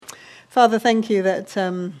Father, thank you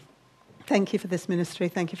thank you for this ministry.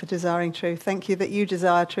 Thank you for desiring truth. Thank you that you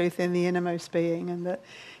desire truth in the innermost being, and that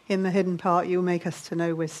in the hidden part you'll make us to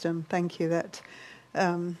know wisdom. Thank you that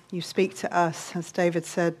you speak to us, as David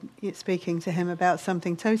said, speaking to him about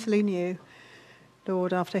something totally new.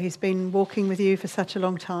 Lord, after he's been walking with you for such a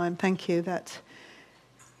long time, thank you that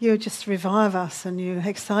you just revive us and you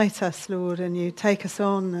excite us, Lord, and you take us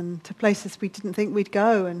on and to places we didn't think we'd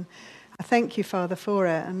go. And I thank you, Father, for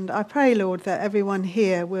it. And I pray, Lord, that everyone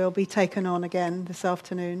here will be taken on again this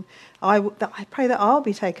afternoon. I pray that I'll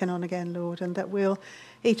be taken on again, Lord, and that we'll,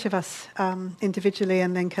 each of us individually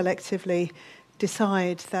and then collectively,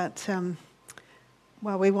 decide that,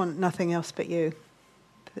 we want nothing else but you,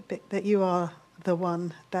 that you are the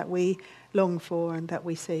one that we long for and that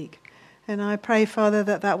we seek. And I pray, Father,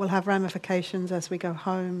 that will have ramifications as we go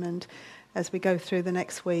home and as we go through the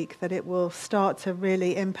next week, that it will start to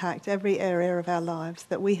really impact every area of our lives,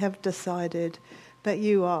 that we have decided that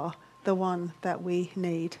you are the one that we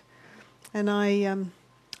need. And I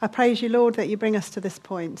praise you, Lord, that you bring us to this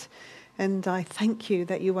point. And I thank you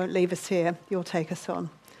that you won't leave us here. You'll take us on.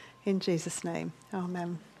 In Jesus' name,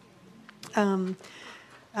 amen.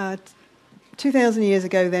 2,000 years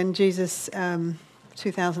ago then, Jesus,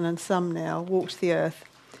 2,000 and some now, walked the earth.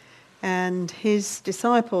 And his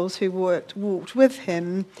disciples who walked with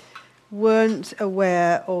him weren't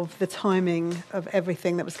aware of the timing of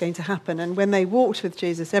everything that was going to happen. And when they walked with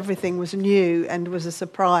Jesus, everything was new and was a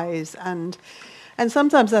surprise. And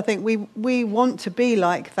sometimes I think we want to be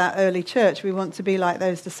like that early church. We want to be like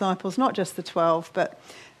those disciples, not just the 12, but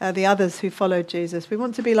the others who followed Jesus. We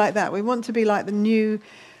want to be like that. We want to be like the New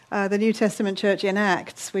Testament church in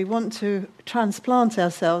Acts. We want to transplant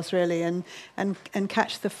ourselves really and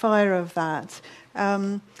catch the fire of that.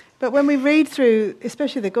 But when we read through,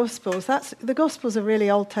 especially the Gospels, the Gospels are really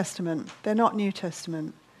Old Testament. They're not New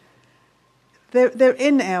Testament. They're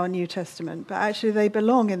in our New Testament, but actually they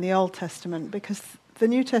belong in the Old Testament because the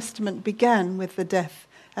New Testament began with the death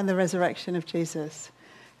and the resurrection of Jesus.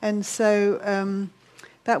 And so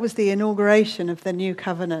that was the inauguration of the new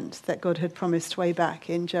covenant that God had promised way back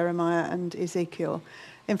in Jeremiah and Ezekiel.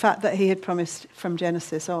 In fact, that he had promised from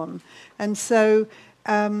Genesis on. And so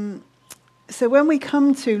when we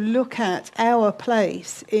come to look at our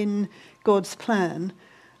place in God's plan,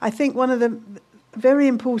 I think one of the very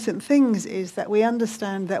important things is that we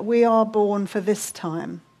understand that we are born for this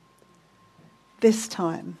time,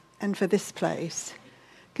 and for this place.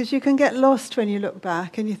 Because you can get lost when you look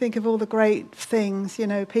back and you think of all the great things. You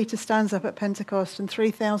know, Peter stands up at Pentecost and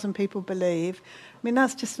 3,000 people believe. I mean,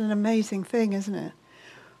 that's just an amazing thing, isn't it?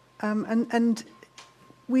 And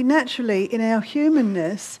we naturally, in our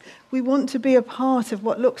humanness, we want to be a part of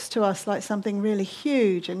what looks to us like something really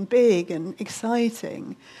huge and big and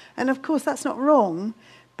exciting. And of course, that's not wrong,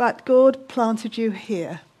 but God planted you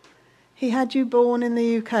here. He had you born in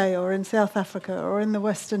the UK or in South Africa or in the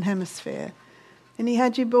Western Hemisphere. And he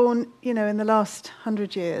had you born, in the last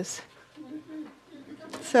 100 years.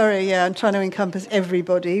 Sorry, yeah, I'm trying to encompass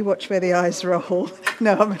everybody. Watch where the eyes roll.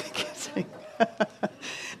 No, I'm only kidding.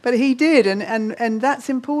 But he did, and that's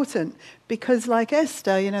important. Because like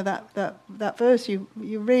Esther, that verse you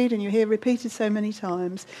read and you hear repeated so many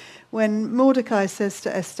times, when Mordecai says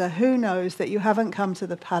to Esther, who knows that you haven't come to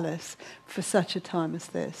the palace for such a time as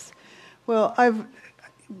this? Well,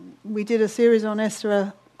 we did a series on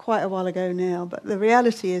Esther quite a while ago now, but the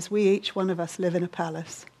reality is each one of us live in a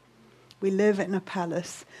palace. We live in a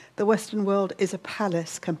palace. The Western world is a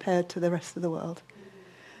palace compared to the rest of the world.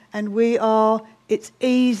 And it's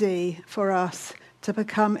easy for us to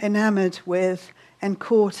become enamored with and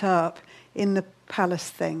caught up in the palace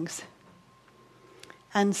things.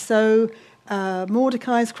 And so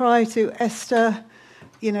Mordecai's cry to Esther,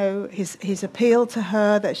 his appeal to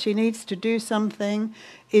her that she needs to do something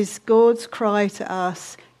is God's cry to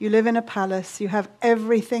us. You live in a palace. You have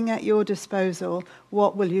everything at your disposal.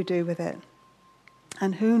 What will you do with it?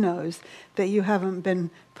 And who knows that you haven't been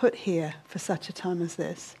put here for such a time as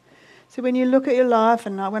this? So when you look at your life,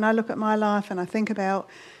 and when I look at my life and I think about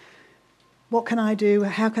what can I do,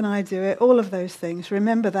 how can I do it, all of those things,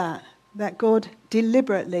 remember that God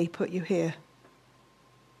deliberately put you here.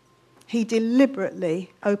 He deliberately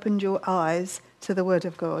opened your eyes to the Word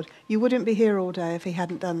of God. You wouldn't be here all day if he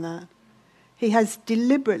hadn't done that. He has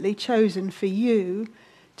deliberately chosen for you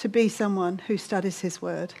to be someone who studies his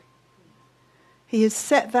Word. He has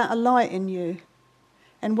set that alight in you.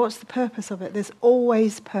 And what's the purpose of it? There's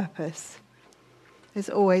always purpose. There's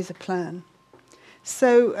always a plan.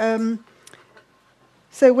 So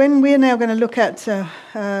So when we're now going to look at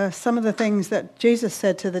some of the things that Jesus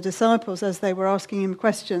said to the disciples as they were asking him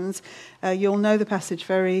questions, you'll know the passage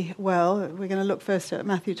very well. We're going to look first at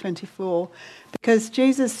Matthew 24, because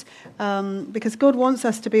because God wants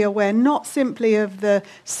us to be aware not simply of the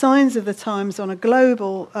signs of the times on a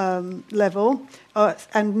global level,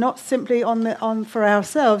 and not simply on for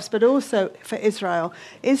ourselves, but also for Israel.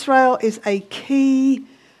 Israel is a key.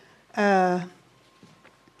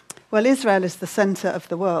 Well, Israel is the centre of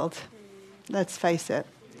the world. Let's face it.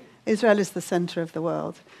 Israel is the centre of the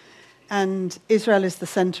world. And Israel is the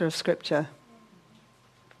centre of Scripture.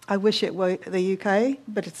 I wish it were the UK,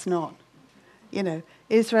 but it's not. You know,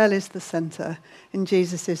 Israel is the centre, and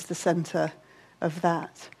Jesus is the centre of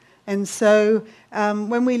that. And so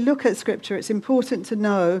when we look at Scripture, it's important to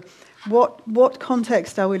know what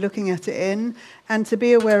context are we looking at it in, and to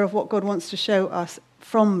be aware of what God wants to show us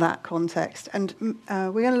from that context. And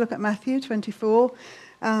we're going to look at Matthew 24,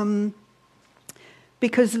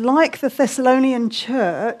 because like the Thessalonian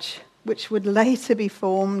church, which would later be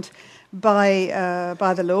formed by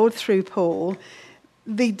the Lord through Paul,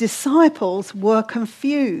 the disciples were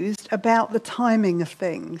confused about the timing of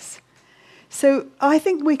things. So I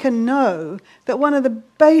think we can know that one of the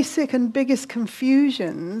basic and biggest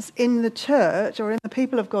confusions in the church or in the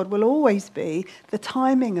people of God will always be the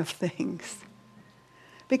timing of things.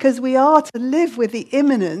 Because we are to live with the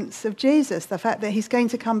imminence of Jesus, the fact that he's going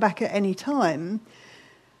to come back at any time,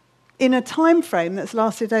 in a time frame that's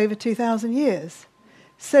lasted over 2,000 years.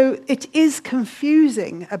 So it is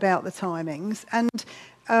confusing about the timings, and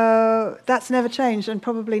that's never changed and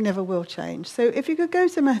probably never will change. So if you could go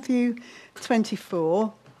to Matthew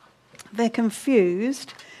 24, they're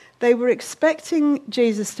confused. They were expecting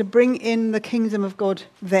Jesus to bring in the kingdom of God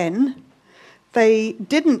then. They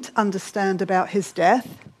didn't understand about his death,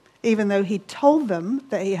 even though he told them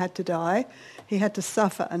that he had to die. He had to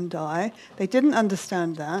suffer and die. They didn't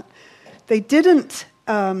understand that. They didn't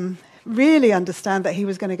really understand that he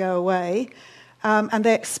was going to go away. And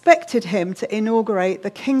they expected him to inaugurate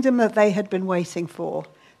the kingdom that they had been waiting for.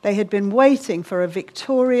 They had been waiting for a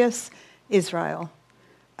victorious Israel,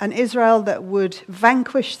 an Israel that would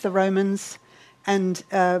vanquish the Romans and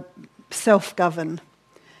self-govern.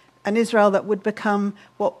 An Israel that would become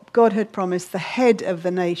what God had promised, the head of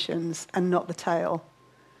the nations and not the tail.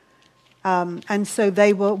 And so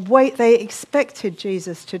they expected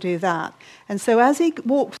Jesus to do that. And so as he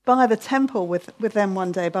walked by the temple with them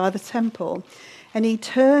one day, by the temple, and he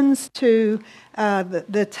turns to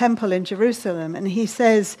the temple in Jerusalem, and he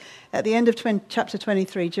says at the end of chapter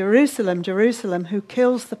 23, Jerusalem, Jerusalem, who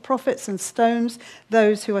kills the prophets and stones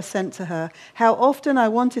those who are sent to her. How often I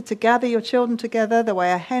wanted to gather your children together the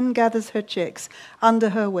way a hen gathers her chicks under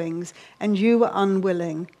her wings, and you were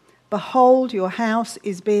unwilling. Behold, your house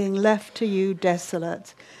is being left to you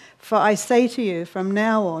desolate. For I say to you, from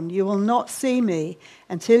now on, you will not see me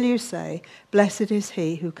until you say, blessed is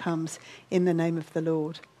he who comes in the name of the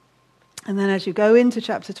Lord. And then as you go into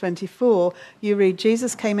chapter 24, you read,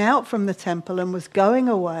 Jesus came out from the temple and was going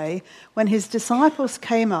away when his disciples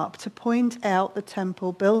came up to point out the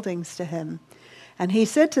temple buildings to him. And he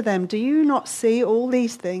said to them, do you not see all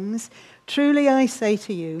these things? Truly I say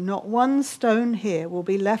to you, not one stone here will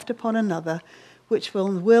be left upon another, which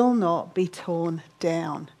will not be torn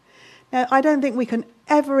down. Now, I don't think we can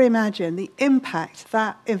ever imagine the impact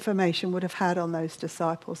that information would have had on those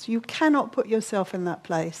disciples. You cannot put yourself in that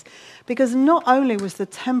place, because not only was the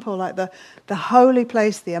temple like the holy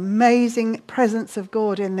place, the amazing presence of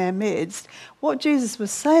God in their midst, what Jesus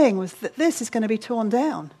was saying was that this is going to be torn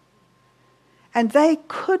down. And they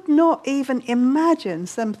could not even imagine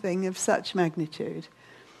something of such magnitude.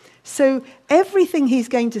 So everything he's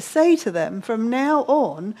going to say to them from now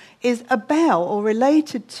on is about or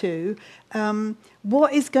related to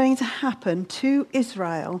what is going to happen to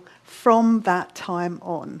Israel from that time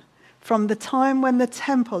on. From the time when the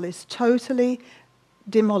temple is totally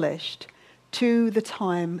demolished to the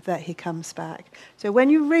time that he comes back. So when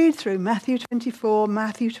you read through Matthew 24,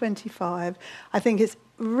 Matthew 25, I think it's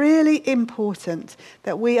really important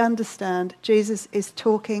that we understand Jesus is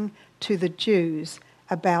talking to the Jews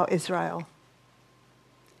about Israel.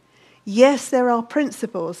 Yes, there are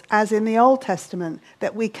principles, as in the Old Testament,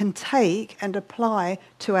 that we can take and apply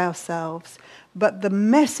to ourselves. But the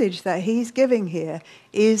message that he's giving here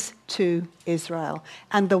is to Israel.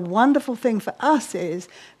 And the wonderful thing for us is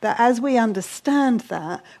that as we understand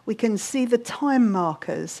that, we can see the time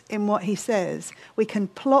markers in what he says. We can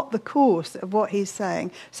plot the course of what he's saying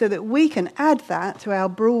so that we can add that to our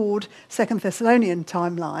broad 2 Thessalonian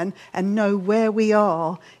timeline and know where we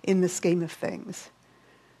are in the scheme of things.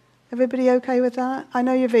 Everybody okay with that? I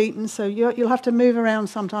know you've eaten, so you'll have to move around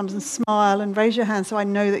sometimes and smile and raise your hand so I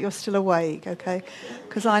know that you're still awake, okay?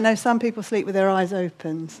 Because I know some people sleep with their eyes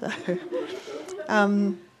open.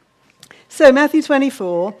 So Matthew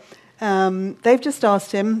 24, they've just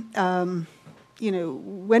asked him,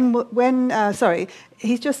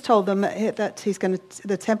 he's just told them that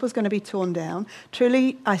the temple's going to be torn down.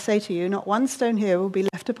 Truly, I say to you, not one stone here will be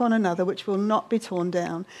left upon another which will not be torn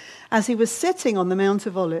down. As he was sitting on the Mount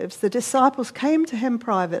of Olives, the disciples came to him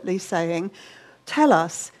privately, saying, "Tell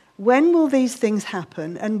us, when will these things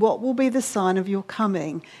happen, and what will be the sign of your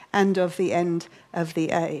coming and of the end of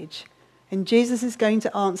the age?" And Jesus is going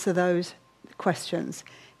to answer those questions.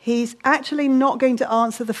 He's actually not going to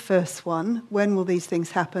answer the first one, when will these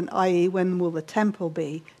things happen, i.e. when will the temple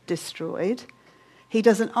be destroyed? He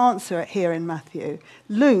doesn't answer it here in Matthew.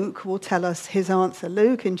 Luke will tell us his answer.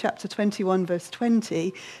 Luke in chapter 21 verse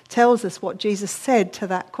 20 tells us what Jesus said to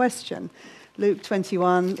that question. Luke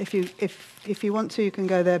 21, if you want to, you can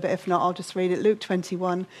go there, but if not, I'll just read it. Luke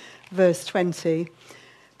 21 verse 20.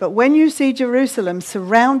 "But when you see Jerusalem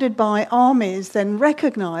surrounded by armies, then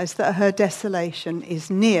recognize that her desolation is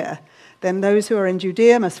near. Then those who are in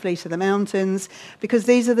Judea must flee to the mountains, because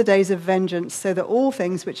these are the days of vengeance, so that all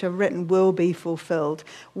things which are written will be fulfilled.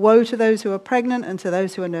 Woe to those who are pregnant and to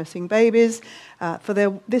those who are nursing babies, for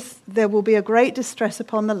there will be a great distress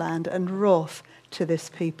upon the land and wrath to this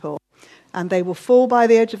people. And they will fall by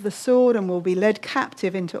the edge of the sword and will be led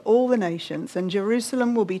captive into all the nations. And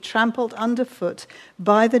Jerusalem will be trampled underfoot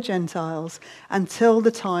by the Gentiles until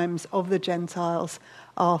the times of the Gentiles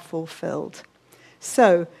are fulfilled."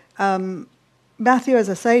 So, Matthew, as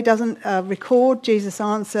I say, doesn't record Jesus'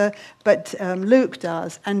 answer, but Luke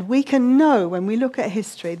does. And we can know when we look at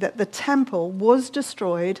history that the temple was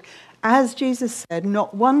destroyed. As Jesus said,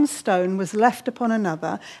 not one stone was left upon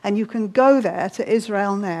another, and you can go there to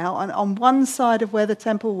Israel now, and on one side of where the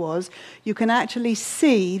temple was, you can actually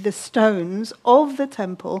see the stones of the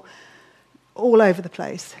temple all over the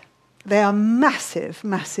place. They are massive,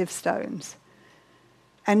 massive stones.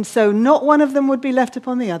 And so not one of them would be left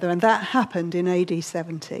upon the other, and that happened in AD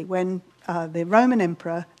 70, when the Roman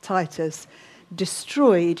Emperor Titus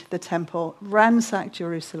destroyed the temple, ransacked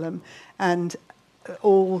Jerusalem, and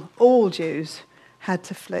all Jews had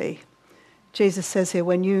to flee. Jesus says here,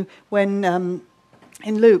 in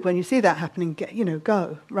Luke, when you see that happening,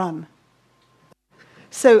 go, run.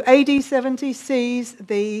 So AD 70 sees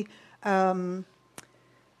the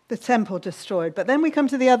temple destroyed. But then we come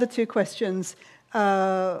to the other two questions.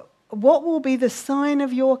 What will be the sign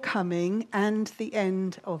of your coming and the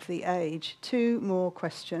end of the age? Two more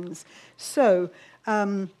questions. So,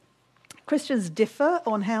 Christians differ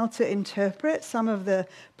on how to interpret some of the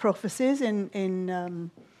prophecies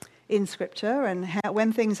in Scripture and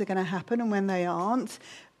when things are going to happen and when they aren't.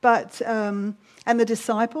 But and the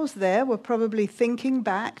disciples there were probably thinking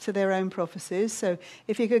back to their own prophecies. So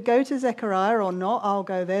if you could go to Zechariah or not, I'll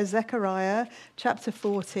go there. Zechariah chapter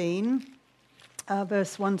 14.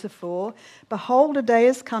 Verse 1 to 4, "Behold, a day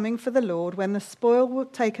is coming for the Lord when the spoil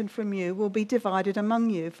taken from you will be divided among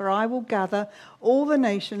you. For I will gather all the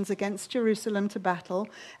nations against Jerusalem to battle,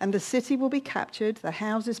 and the city will be captured, the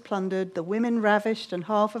houses plundered, the women ravished, and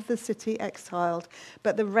half of the city exiled.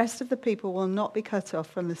 But the rest of the people will not be cut off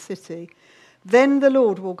from the city. Then the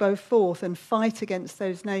Lord will go forth and fight against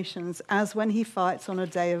those nations, as when he fights on a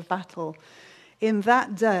day of battle. In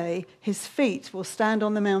that day, his feet will stand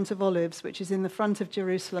on the Mount of Olives, which is in the front of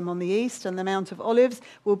Jerusalem on the east, and the Mount of Olives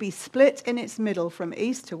will be split in its middle from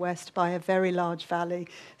east to west by a very large valley,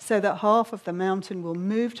 so that half of the mountain will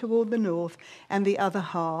move toward the north and the other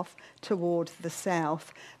half toward the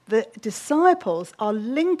south." The disciples are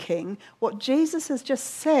linking what Jesus has just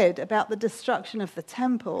said about the destruction of the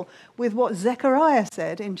temple with what Zechariah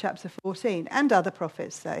said in chapter 14, and other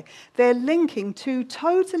prophets say. They're linking two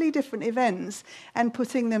totally different events and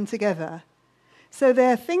putting them together. So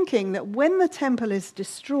they're thinking that when the temple is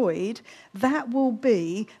destroyed, that will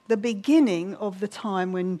be the beginning of the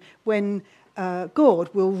time when God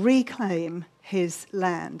will reclaim his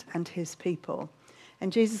land and his people.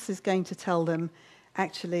 And Jesus is going to tell them,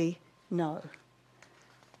 actually, no.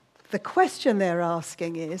 The question they're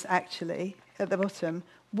asking is actually, at the bottom,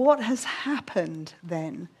 what has happened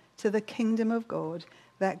then to the kingdom of God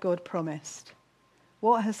that God promised?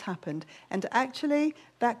 What has happened? And actually,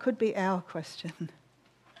 that could be our question.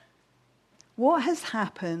 What has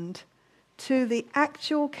happened to the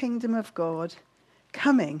actual kingdom of God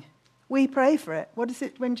coming? We pray for it. What is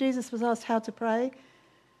it when Jesus was asked how to pray?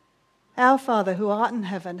 Our Father who art in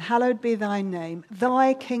heaven, hallowed be thy name.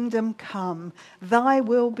 Thy kingdom come. Thy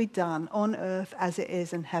will be done on earth as it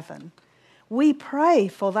is in heaven. We pray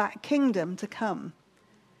for that kingdom to come.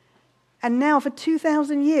 And now for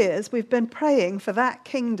 2,000 years, we've been praying for that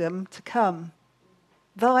kingdom to come.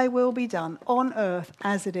 Thy will be done on earth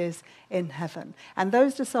as it is in heaven. And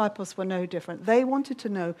those disciples were no different. They wanted to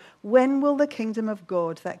know, when will the kingdom of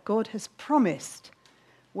God that God has promised,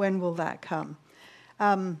 when will that come?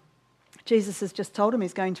 Jesus has just told them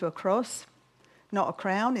he's going to a cross, not a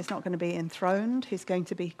crown. He's not going to be enthroned. He's going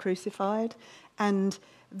to be crucified. And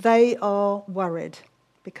they are worried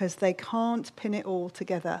because they can't pin it all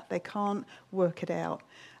together. They can't work it out.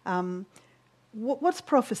 What's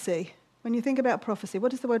prophecy? When you think about prophecy,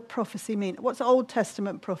 what does the word prophecy mean? What's Old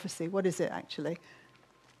Testament prophecy? What is it actually?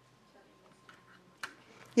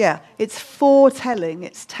 Yeah, it's foretelling.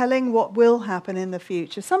 It's telling what will happen in the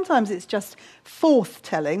future. Sometimes it's just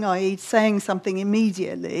forthtelling, i.e. saying something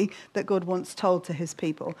immediately that God wants told to his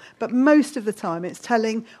people. But most of the time it's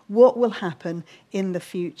telling what will happen in the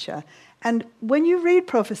future. And when you read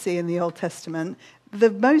prophecy in the Old Testament,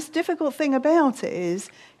 the most difficult thing about it is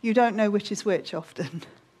you don't know which is which often.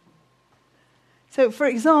 So, for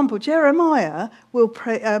example, Jeremiah will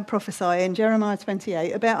prophesy in Jeremiah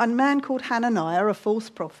 28 about a man called Hananiah, a false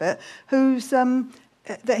prophet,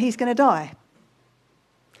 that he's going to die.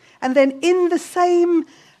 And then in the same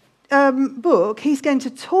book, he's going to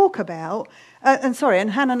talk about, and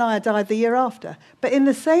Hananiah died the year after, but in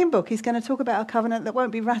the same book, he's going to talk about a covenant that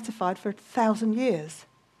won't be ratified for 1,000 years.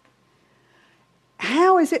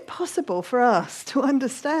 How is it possible for us to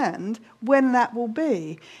understand when that will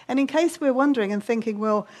be? And in case we're wondering and thinking,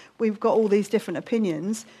 well, we've got all these different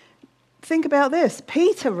opinions, think about this.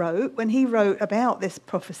 Peter wrote, when he wrote about this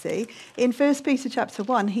prophecy, in 1 Peter chapter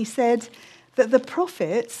 1, he said that the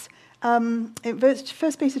prophets, in 1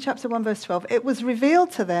 Peter chapter 1, verse 12, it was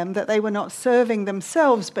revealed to them that they were not serving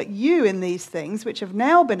themselves, but you in these things, which have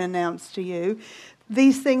now been announced to you,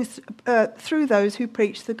 these things through those who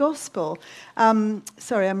preach the gospel. I'm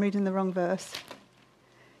reading the wrong verse.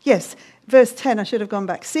 Yes, verse 10, I should have gone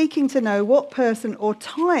back. Seeking to know what person or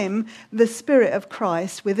time the Spirit of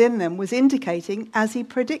Christ within them was indicating as he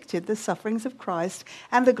predicted the sufferings of Christ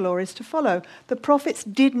and the glories to follow. The prophets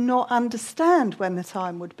did not understand when the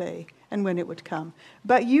time would be and when it would come.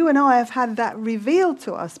 But you and I have had that revealed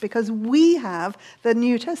to us because we have the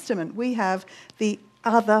New Testament. We have the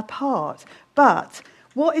other part. But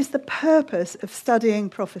what is the purpose of studying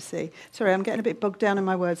prophecy? Sorry, I'm getting a bit bogged down in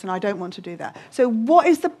my words and I don't want to do that. So what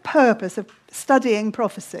is the purpose of studying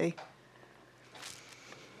prophecy?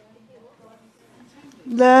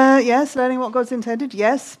 Learning what God's intended.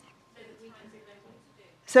 Yes.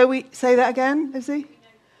 So we say that again, Lizzie?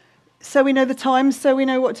 So we know the times, so we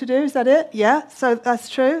know what to do. Is that it? Yeah, so that's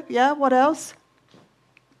true. Yeah, what else?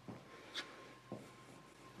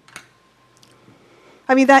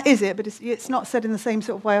 I mean, that is it, but it's not said in the same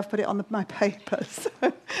sort of way I've put it on my paper.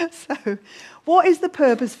 So what is the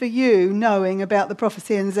purpose for you knowing about the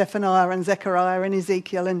prophecy in Zephaniah and Zechariah and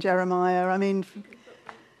Ezekiel and Jeremiah? I mean,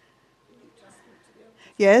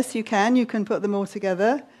 yes, you can. You can put them all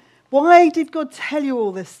together. Why did God tell you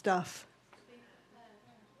all this stuff?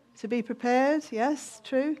 To be prepared, yes,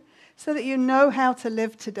 true. So that you know how to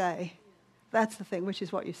live today. That's the thing, which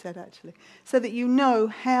is what you said, actually. So that you know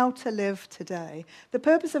how to live today. The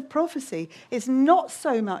purpose of prophecy is not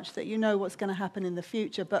so much that you know what's going to happen in the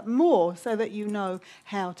future, but more so that you know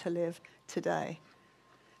how to live today.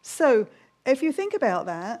 So, if you think about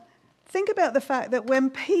that, think about the fact that when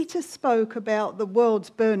Peter spoke about the world's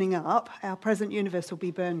burning up, our present universe will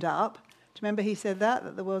be burned up. Do you remember he said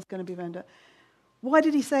that the world's going to be burned up? Why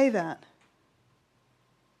did he say that?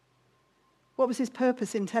 What was his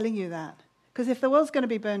purpose in telling you that? Because if the world's going to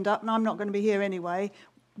be burned up and I'm not going to be here anyway,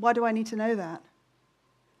 why do I need to know that?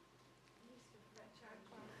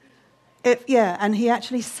 And he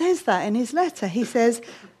actually says that in his letter. He says,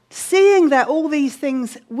 seeing that all these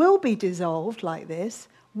things will be dissolved like this,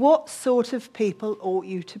 what sort of people ought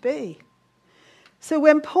you to be? So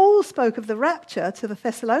when Paul spoke of the rapture to the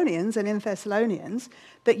Thessalonians and in Thessalonians,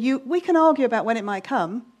 we can argue about when it might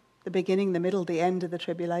come, the beginning, the middle, the end of the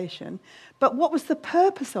tribulation, but what was the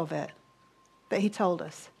purpose of it? That he told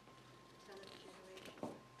us.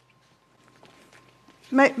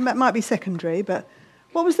 Might be secondary, but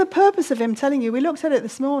what was the purpose of him telling you? We looked at it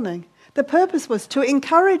this morning. The purpose was to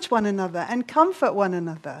encourage one another and comfort one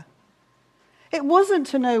another. It wasn't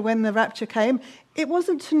to know when the rapture came. It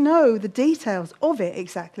wasn't to know the details of it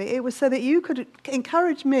exactly. It was so that you could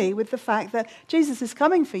encourage me with the fact that Jesus is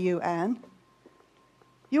coming for you, Anne.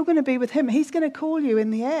 You're going to be with him. He's going to call you in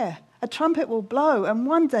the air. A trumpet will blow, and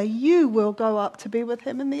one day you will go up to be with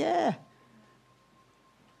him in the air.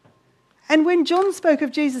 And when John spoke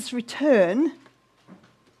of Jesus' return,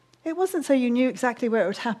 It wasn't so you knew exactly where it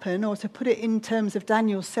would happen or to put it in terms of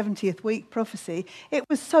Daniel's 70th week prophecy. It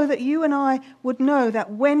was so that you and I would know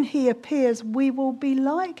that when he appears, we will be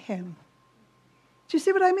like him. Do you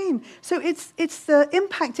see what I mean? So it's the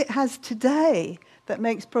impact it has today that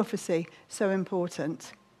makes prophecy so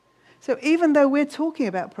important. So even though we're talking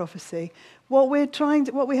about prophecy, what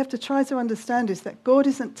we have to try to understand is that God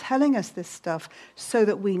isn't telling us this stuff so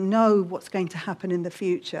that we know what's going to happen in the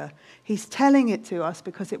future. He's telling it to us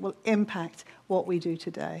because it will impact what we do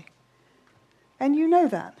today. And you know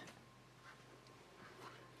that.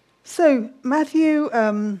 So Matthew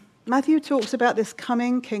talks about this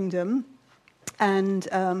coming kingdom,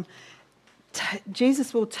 and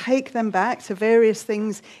Jesus will take them back to various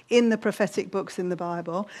things in the prophetic books in the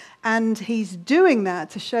Bible, and he's doing that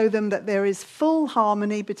to show them that there is full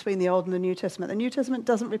harmony between the Old and the New Testament. The New Testament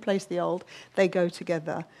doesn't replace the Old, they go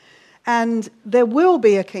together. And there will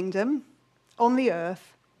be a kingdom on the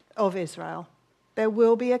earth of Israel. There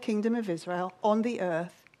will be a kingdom of Israel on the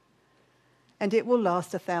earth, and it will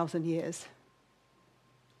last 1,000 years.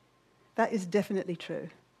 That is definitely true.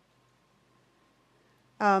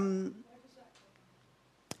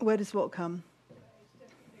 Where does what come?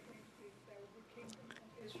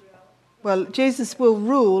 Well, Jesus will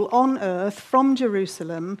rule on earth from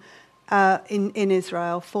Jerusalem in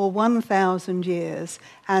Israel for 1,000 years.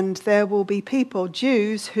 And there will be people,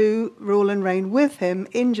 Jews, who rule and reign with him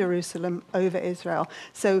in Jerusalem over Israel.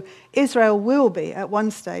 So Israel will be, at one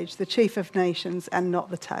stage, the chief of nations and not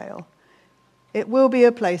the tail. It will be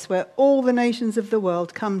a place where all the nations of the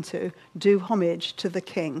world come to do homage to the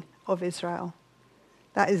King of Israel.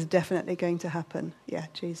 That is definitely going to happen. Yeah,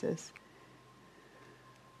 Jesus.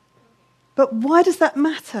 But why does that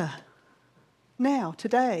matter now,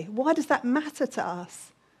 today? Why does that matter to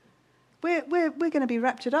us? We're going to be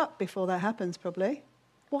raptured up before that happens, probably.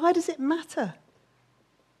 Why does it matter?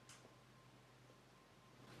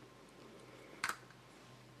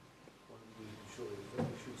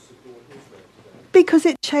 Because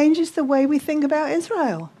it changes the way we think about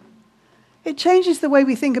Israel. It changes the way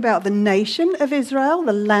we think about the nation of Israel,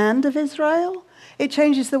 the land of Israel. It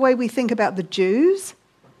changes the way we think about the Jews.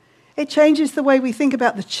 It changes the way we think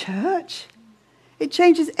about the church. It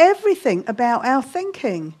changes everything about our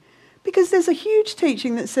thinking. Because there's a huge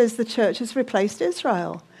teaching that says the church has replaced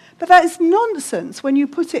Israel. But that is nonsense when you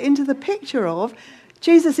put it into the picture of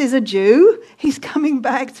Jesus is a Jew. He's coming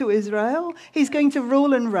back to Israel. He's going to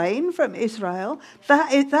rule and reign from Israel.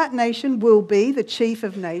 That nation will be the chief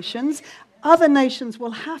of nations. Other nations will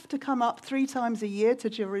have to come up 3 times a year to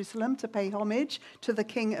Jerusalem to pay homage to the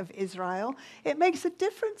King of Israel. It makes a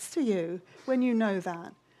difference to you when you know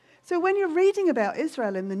that. So when you're reading about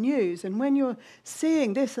Israel in the news, and when you're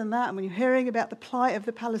seeing this and that, and when you're hearing about the plight of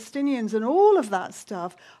the Palestinians and all of that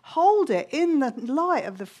stuff, hold it in the light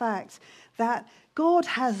of the fact that God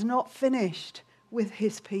has not finished with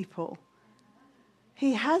his people.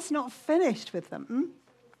 He has not finished with them.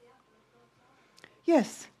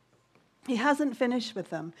 Yes. He hasn't finished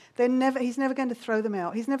with them. He's never going to throw them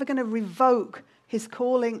out. He's never going to revoke his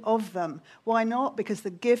calling of them. Why not? Because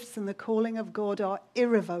the gifts and the calling of God are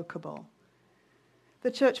irrevocable.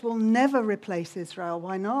 The church will never replace Israel.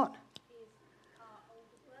 Why not?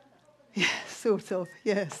 Yes, sort of,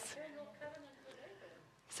 yes.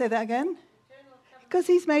 Say that again? Because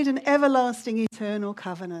he's made an everlasting, eternal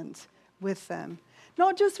covenant with them.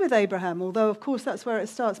 Not just with Abraham, although of course that's where it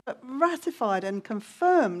starts, but ratified and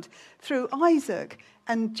confirmed through Isaac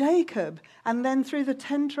and Jacob, and then through the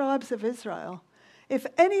 10 tribes of Israel. If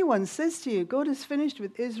anyone says to you, God is finished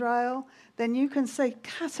with Israel, then you can say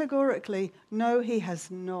categorically, no, he has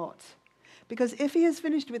not. Because if he has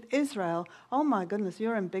finished with Israel, oh my goodness,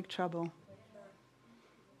 you're in big trouble.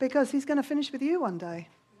 Because he's going to finish with you one day.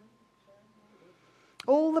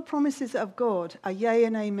 All the promises of God are yea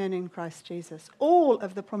and amen in Christ Jesus. All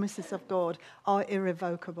of the promises of God are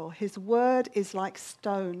irrevocable. His word is like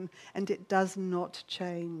stone, and it does not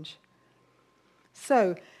change.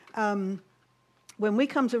 So, when we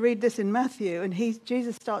come to read this in Matthew, and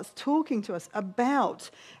Jesus starts talking to us about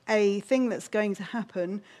a thing that's going to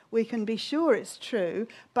happen, we can be sure it's true.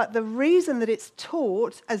 But the reason that it's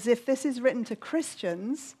taught as if this is written to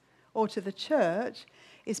Christians or to the church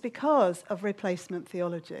is because of replacement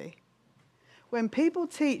theology. When people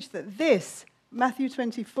teach that this, Matthew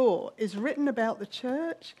 24, is written about the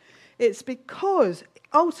church, it's because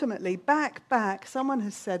ultimately, back, someone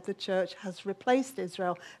has said the church has replaced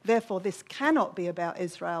Israel. Therefore, this cannot be about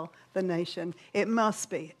Israel, the nation. It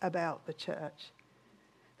must be about the church.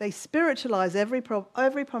 They spiritualize every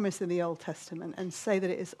promise in the Old Testament and say that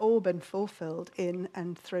it has all been fulfilled in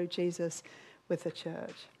and through Jesus with the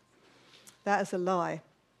church. That is a lie.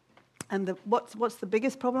 And what's the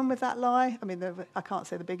biggest problem with that lie? I mean, I can't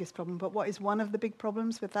say the biggest problem, but what is one of the big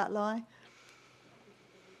problems with that lie?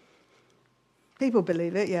 People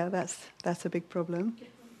believe it, yeah, that's a big problem.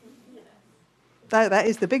 That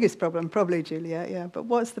is the biggest problem, probably, Juliet, yeah. But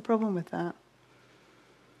what's the problem with that?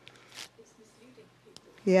 It's misleading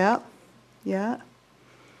people. Yeah.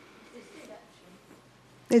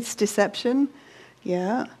 It's deception,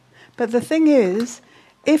 yeah. But the thing is,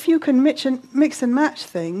 if you can mix and match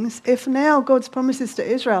things, if now God's promises to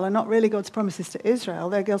Israel are not really God's promises to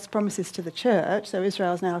Israel, they're God's promises to the church, so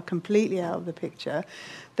Israel is now completely out of the picture,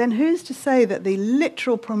 then who's to say that the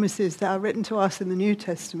literal promises that are written to us in the New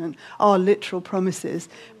Testament are literal promises?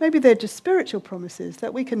 Maybe they're just spiritual promises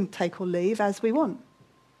that we can take or leave as we want.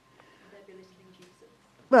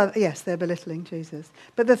 Well, yes, they're belittling Jesus.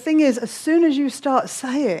 But the thing is, as soon as you start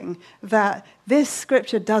saying that this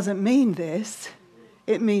scripture doesn't mean this,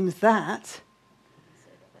 it means that,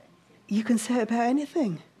 you can say it about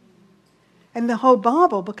anything. And the whole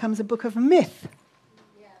Bible becomes a book of myth.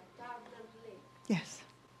 Yes.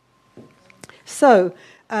 So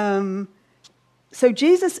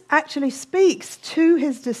Jesus actually speaks to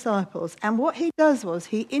his disciples, and what he does was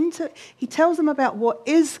he tells them about what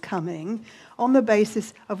is coming on the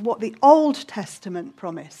basis of what the Old Testament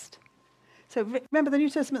promised. So remember, the New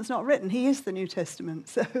Testament's not written. He is the New Testament.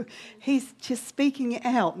 So he's just speaking it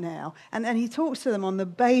out now. And he talks to them on the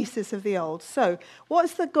basis of the Old. So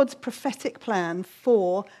what's God's prophetic plan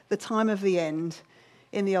for the time of the end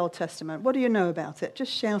in the Old Testament? What do you know about it?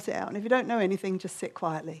 Just shout it out. And if you don't know anything, just sit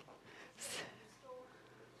quietly.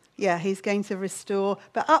 Yeah, he's going to restore.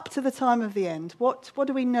 But up to the time of the end, what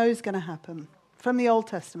do we know is going to happen from the Old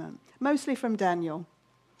Testament? Mostly from Daniel.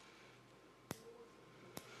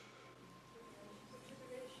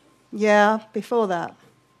 Yeah, before that.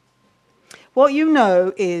 What you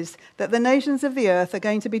know is that the nations of the earth are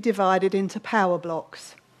going to be divided into power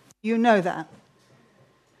blocks. You know that.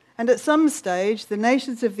 And at some stage, the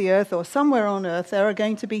nations of the earth, or somewhere on earth, there are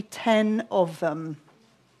going to be 10 of them.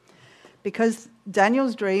 Because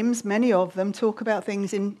Daniel's dreams, many of them, talk about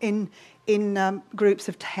things in groups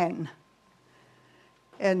of 10.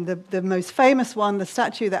 And the most famous one, the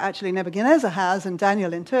statue that actually Nebuchadnezzar has and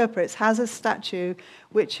Daniel interprets, has a statue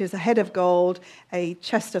which is a head of gold, a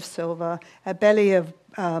chest of silver, a belly of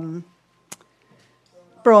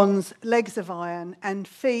bronze, legs of iron, and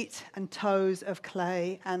feet and toes of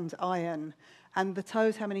clay and iron. And the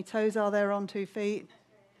toes, how many toes are there on 2 feet?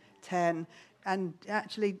 10. And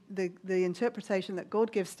actually, the interpretation that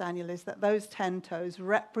God gives Daniel is that those 10 toes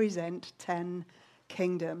represent 10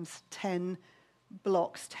 kingdoms, 10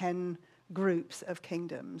 blocks, 10 groups of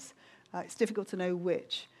kingdoms. It's difficult to know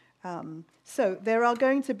which. So there are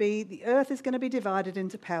going to be, the earth is going to be divided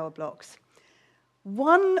into power blocks.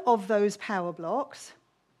 One of those power blocks,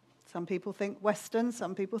 some people think Western,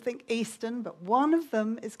 some people think Eastern, but one of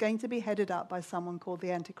them is going to be headed up by someone called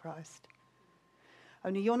the Antichrist.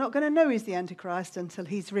 Only you're not going to know he's the Antichrist until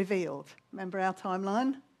he's revealed. Remember our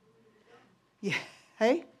timeline? Yeah.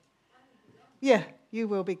 Hey? Yeah, you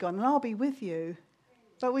will be gone, and I'll be with you.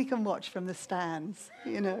 But we can watch from the stands,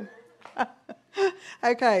 you know.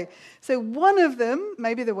 Okay, so one of them,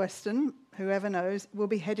 maybe the Western, whoever knows, will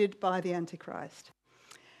be headed by the Antichrist.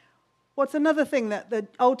 What's another thing that the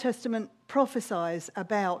Old Testament prophesies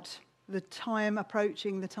about the time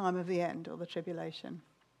approaching the time of the end, or the tribulation?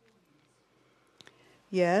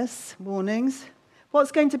 Yes, warnings.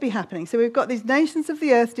 What's going to be happening? So we've got these nations of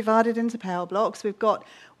the earth divided into power blocks. We've got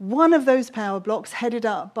one of those power blocks headed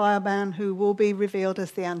up by a man who will be revealed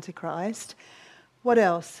as the Antichrist. What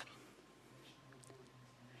else?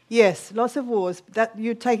 Yes, lots of wars. That,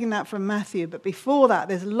 you're taking that from Matthew, but before that,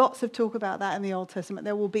 there's lots of talk about that in the Old Testament.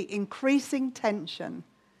 There will be increasing tension,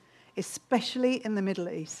 especially in the Middle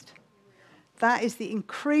East. That is the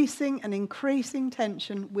increasing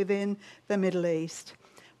tension within the Middle East,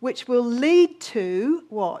 which will lead to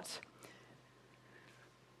what?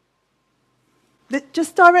 This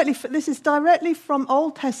is directly from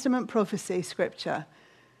Old Testament prophecy scripture.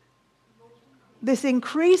 This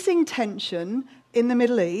increasing tension in the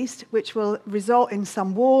Middle East, which will result in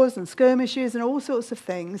some wars and skirmishes and all sorts of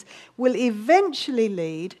things, will eventually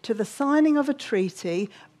lead to the signing of a treaty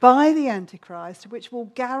by the Antichrist, which will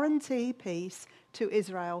guarantee peace to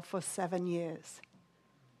Israel for 7 years.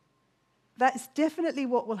 That's definitely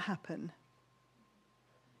what will happen.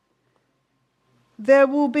 There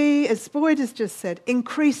will be, as Boyd has just said,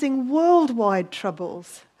 increasing worldwide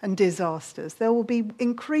troubles and disasters. There will be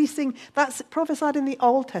increasing, that's prophesied in the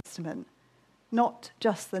Old Testament, not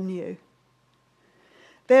just the New.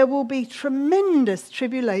 There will be tremendous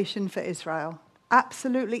tribulation for Israel,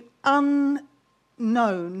 absolutely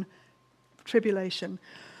unknown tribulation,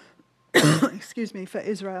 excuse me, for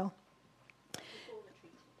Israel.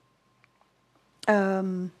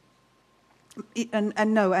 And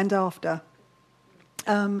after,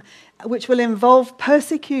 which will involve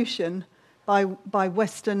persecution by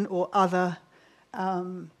Western or other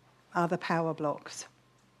power blocks.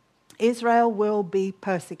 Israel will be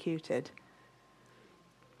persecuted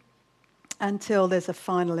until there's a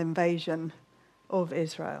final invasion of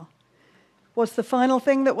Israel. What's the final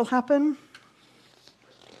thing that will happen?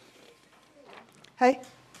 Hey?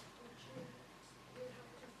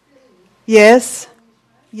 Yes,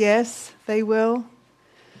 they will.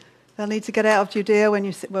 They'll need to get out of Judea when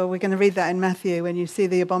you see, well, we're going to read that in Matthew, when you see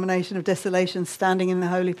the abomination of desolation standing in the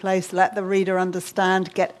holy place. Let the reader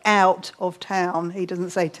understand, get out of town. He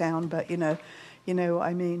doesn't say town, but you know what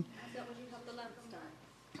I mean. Is that when you have the lampstand?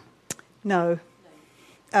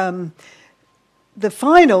 No. The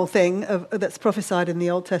final thing that's prophesied in the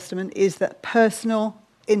Old Testament is that personal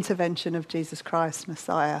intervention of Jesus Christ,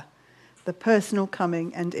 Messiah. The personal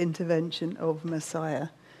coming and intervention of Messiah,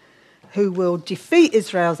 who will defeat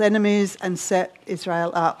Israel's enemies and set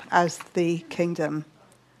Israel up as the kingdom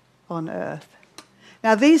on earth.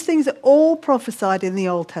 Now, these things are all prophesied in the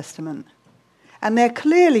Old Testament, and they're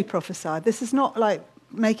clearly prophesied. This is not like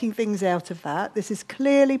making things out of that. This is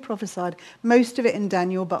clearly prophesied, most of it in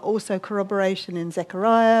Daniel, but also corroboration in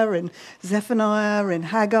Zechariah, in Zephaniah, in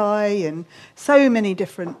Haggai, in so many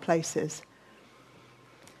different places.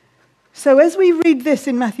 So as we read this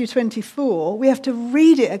in Matthew 24, we have to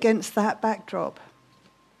read it against that backdrop,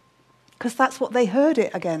 because that's what they heard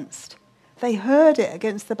it against. They heard it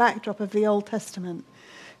against the backdrop of the Old Testament.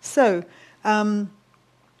 So,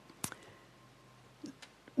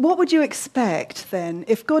 what would you expect then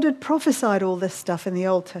if God had prophesied all this stuff in the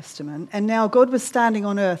Old Testament and now God was standing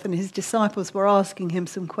on earth and his disciples were asking him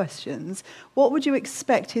some questions? What would you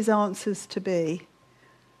expect his answers to be?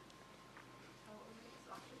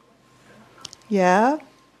 Yeah.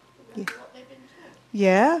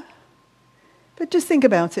 Yeah. But just think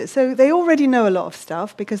about it. So they already know a lot of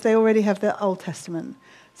stuff because they already have the Old Testament.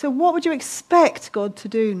 So what would you expect God to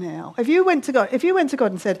do now? If you went to God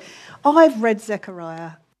and said, I've read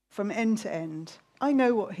Zechariah from end to end. I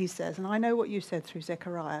know what he says and I know what you said through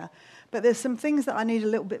Zechariah, but there's some things that I need a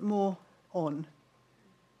little bit more on.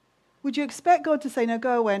 Would you expect God to say, no,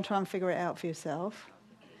 go away and try and figure it out for yourself?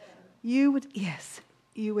 You would, yes.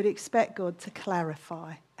 You would expect God to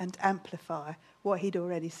clarify and amplify what he'd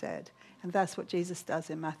already said. And that's what Jesus does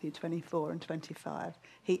in Matthew 24 and 25.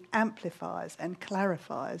 He amplifies and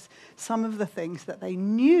clarifies some of the things that they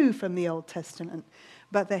knew from the Old Testament,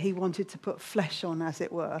 but that he wanted to put flesh on, as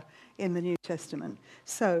it were, in the New Testament.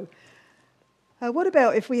 So, what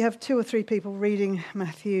about if we have 2 or 3 people reading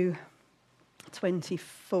Matthew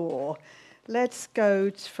 24? Let's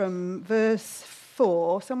go from verse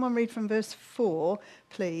 4. Someone read from verse 4,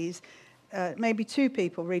 please. Maybe 2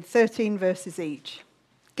 people read 13 verses each.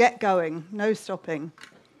 Get going, no stopping.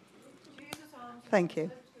 Thank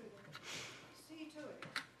you. See to it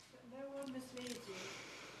that no one misleads you,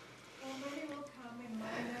 for many will come in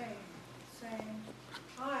my name, saying,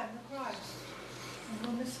 I am the Christ, and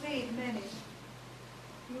will mislead many.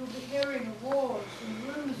 You will be hearing of wars and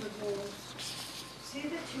rumors of wars. See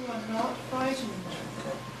that you are not frightened,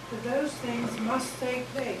 for those things must take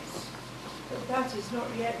place, but that is not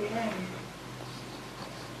yet the end.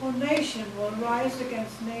 For nation will rise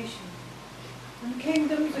against nation, and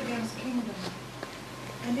kingdoms against kingdom.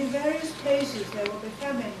 And in various places there will be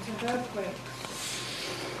famines and earthquakes.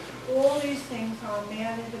 All these things are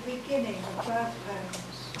merely the beginning of birth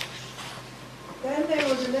pangs. Then they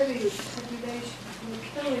will deliver you to tribulation, and will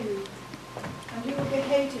kill you, and you will be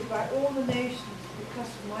hated by all the nations because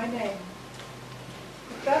of my name.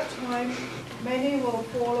 At that time many will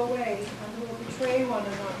fall away, and will betray one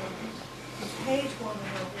another, and hate one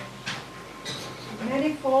another. And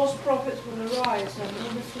many false prophets will arise and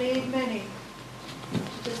will mislead many,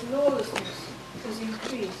 because lawlessness has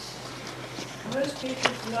increased. Most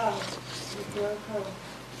people's love will grow cold.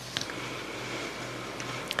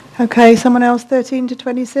 Okay, someone else, 13 to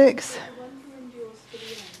 26. The one who endures to the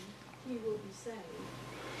end, he will be saved.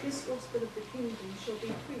 This gospel of the kingdom shall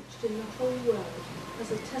be preached in the whole world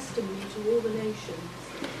as a testimony to all the nations,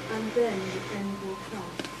 and then the end will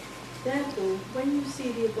come. Therefore, when you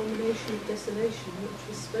see the abomination of desolation which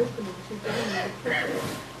was spoken of to Daniel the prophet,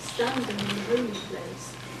 standing in the holy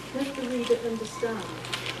place, let the reader understand.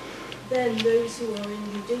 Then those who are in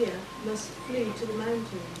Judea must flee to the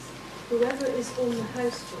mountains. Whoever is on the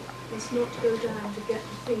housetop must not go down to get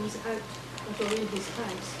the things out that are in his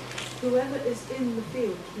house. Whoever is in the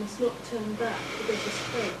field must not turn back to get his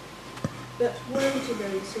cloak. But woe to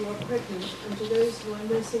those who are pregnant and to those who are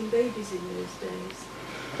nursing babies in those days.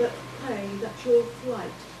 But pray that your flight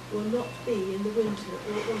will not be in the winter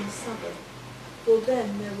or on the Sabbath, for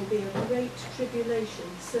then there will be a great tribulation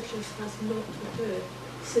such as has not occurred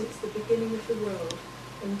since the beginning of the world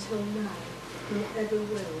until now, nor ever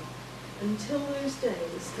will. Until those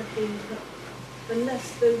days have been cut,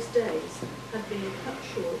 unless those days had been cut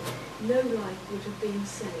short, no life would have been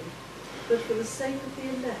saved. But for the sake of the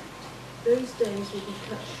elect, those days will be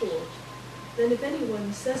cut short. Then if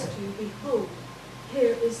anyone says to you, behold,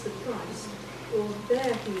 here is the Christ, or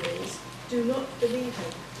there he is, do not believe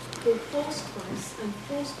him. For false Christs and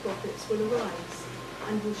false prophets will arise,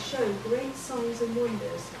 and will show great signs and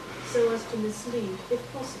wonders, so as to mislead,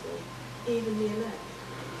 if possible, even the elect.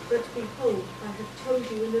 But behold, I have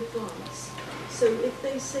told you in advance. So if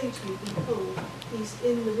they say to you, behold, he is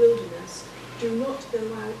in the wilderness, do not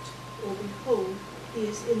go out, or behold, he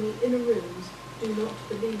is in the inner rooms, do not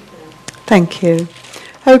believe them. Thank you.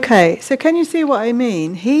 Okay, so can you see what I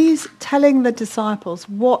mean? He's telling the disciples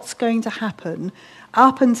what's going to happen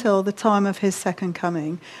up until the time of his second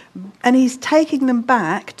coming. And he's taking them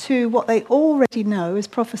back to what they already know is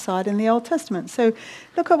prophesied in the Old Testament. So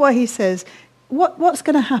look at what he says. What's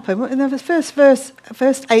going to happen? In the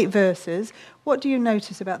first 8 verses, what do you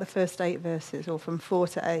notice about the first 8 verses, or from 4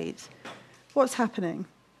 to 8? What's happening?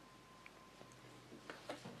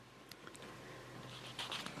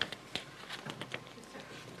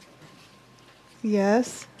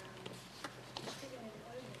 Yes.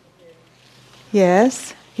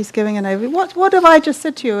 Yes, he's giving an overview. What have I just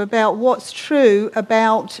said to you about what's true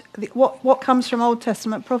about what comes from Old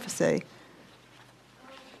Testament prophecy?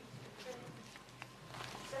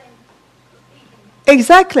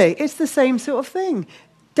 Exactly, it's the same sort of thing.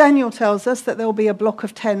 Daniel tells us that there will be a block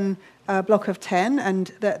of 10, and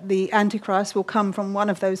that the Antichrist will come from one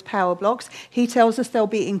of those power blocks. He tells us there'll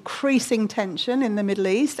be increasing tension in the Middle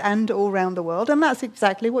East and all around the world, and that's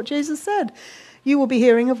exactly what Jesus said. You will be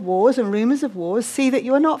hearing of wars and rumours of wars. See that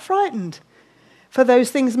you are not frightened. For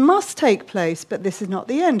those things must take place, but this is not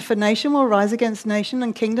the end. For nation will rise against nation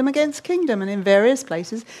and kingdom against kingdom, and in various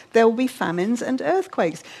places there will be famines and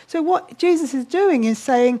earthquakes. So what Jesus is doing is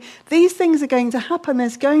saying these things are going to happen.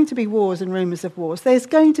 There's going to be wars and rumours of wars. There's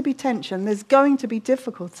going to be tension. There's going to be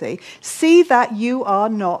difficulty. See that you are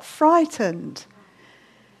not frightened.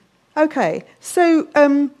 Okay, so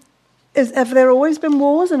have there always been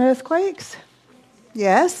wars and earthquakes?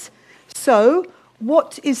 Yes. So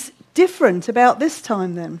what is different about this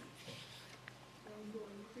time then?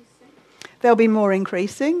 There'll be more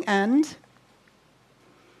increasing and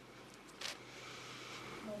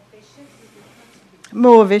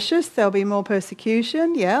more vicious. There'll be more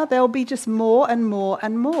persecution. Yeah, there'll be just more and more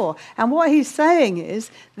and more. And what he's saying is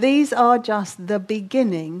these are just the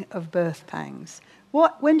beginning of birth pangs.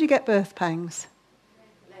 When do you get birth pangs?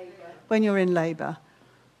 Labour. When you're in labour.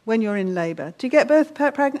 When you're in labour. Do you get birth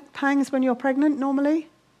pangs when you're pregnant normally?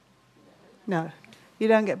 No, you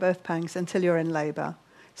don't get birth pangs until you're in labour.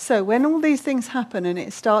 So when all these things happen and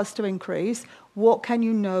it starts to increase, what can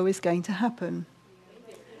you know is going to happen?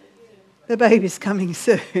 The baby's coming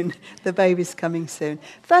soon. The baby's coming soon.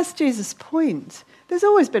 That's Jesus' point. There's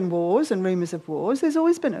always been wars and rumours of wars. There's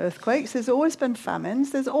always been earthquakes. There's always been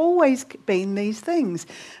famines. There's always been these things.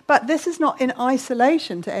 But this is not in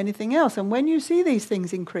isolation to anything else. And when you see these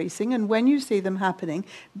things increasing and when you see them happening,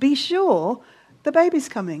 be sure the baby's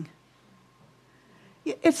coming.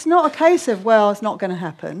 It's not a case of, well, it's not going to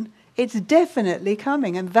happen. It's definitely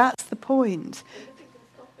coming, and that's the point.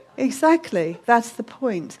 Exactly, that's the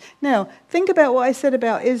point. Now, think about what I said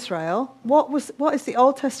about Israel. What is the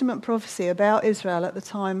Old Testament prophecy about Israel at the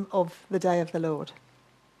time of the day of the Lord?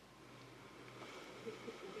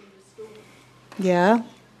 Yeah.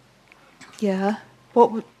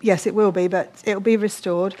 Yes, it will be, but it will be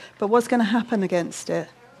restored. But what's going to happen against it?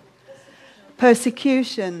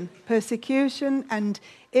 Persecution, and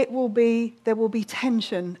there will be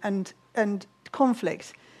tension and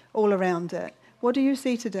conflict all around it. What do you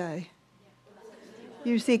see today?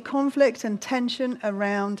 You see conflict and tension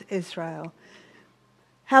around Israel.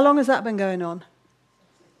 How long has that been going on?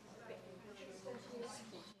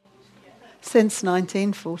 Since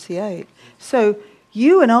 1948. So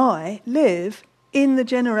you and I live in the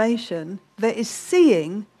generation that is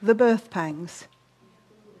seeing the birth pangs.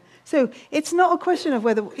 So it's not a question of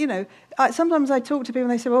whether, sometimes I talk to people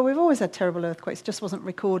and they say, well, we've always had terrible earthquakes, it just wasn't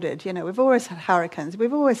recorded. We've always had hurricanes,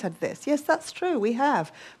 we've always had this. Yes, that's true, we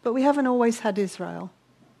have. But we haven't always had Israel.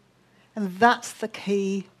 And that's the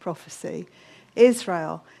key prophecy.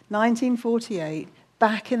 Israel, 1948,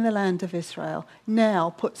 back in the land of Israel,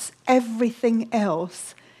 now puts everything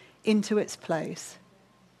else into its place.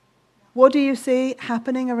 What do you see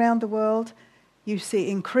happening around the world? You see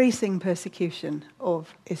increasing persecution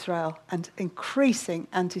of Israel and increasing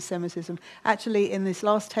anti-Semitism. Actually, in this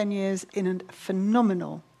last 10 years, in a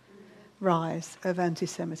phenomenal rise of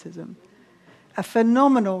anti-Semitism. A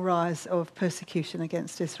phenomenal rise of persecution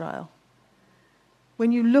against Israel.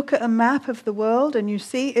 When you look at a map of the world and you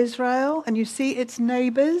see Israel and you see its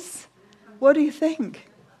neighbours, what do you think?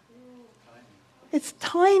 It's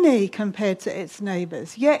tiny compared to its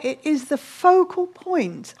neighbours, yet it is the focal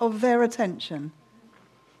point of their attention.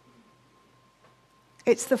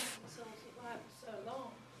 It's the...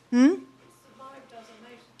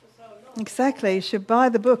 Exactly. You should buy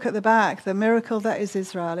the book at the back, The Miracle That Is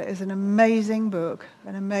Israel. It is an amazing book,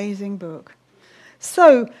 an amazing book.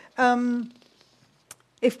 So,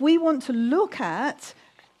 if we want to look at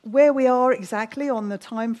where we are exactly on the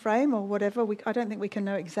time frame or whatever, I don't think we can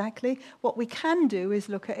know exactly. What we can do is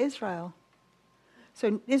look at Israel.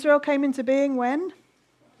 So Israel came into being when?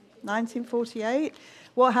 1948.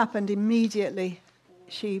 What happened immediately?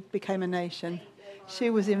 She became a nation. She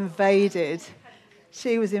was invaded.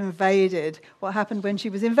 She was invaded. What happened when she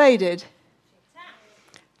was invaded?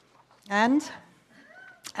 And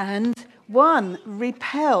won,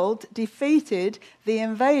 repelled, defeated the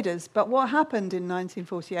invaders. But what happened in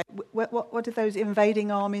 1948? What did those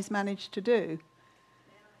invading armies manage to do?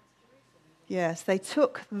 Yes, they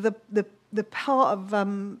took the part of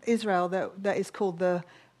Israel that is called the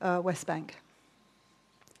West Bank.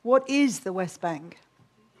 What is the West Bank?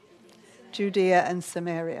 Judea and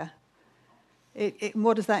Samaria.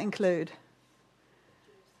 What does that include?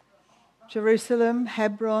 Jerusalem,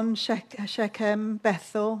 Hebron, Shechem,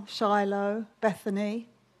 Bethel, Shiloh, Bethany.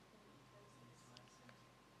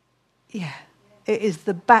 Yeah, it is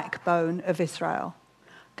the backbone of Israel.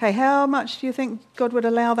 Okay, how much do you think God would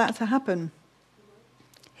allow that to happen?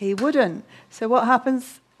 He wouldn't. So what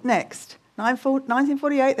happens next?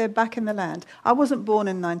 1948, they're back in the land. I wasn't born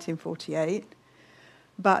in 1948,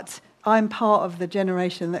 but I'm part of the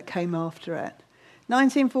generation that came after it.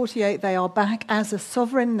 1948, they are back as a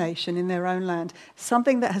sovereign nation in their own land,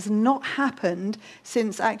 something that has not happened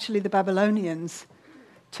since actually the Babylonians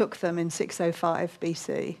took them in 605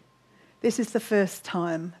 BC. This is the first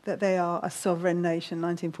time that they are a sovereign nation,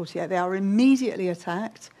 1948. They are immediately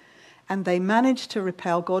attacked, and they manage to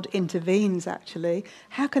repel. God intervenes, actually.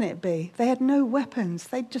 How can it be? They had no weapons.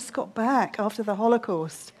 They just got back after the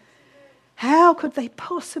Holocaust. How could they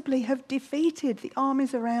possibly have defeated the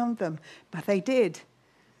armies around them? But they did.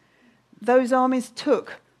 Those armies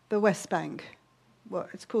took the West Bank.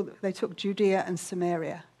 They took Judea and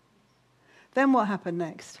Samaria. Then what happened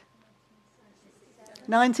next?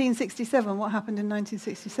 1967. What happened in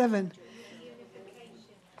 1967?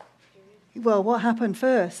 Well, what happened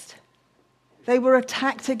first? They were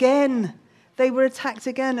attacked again.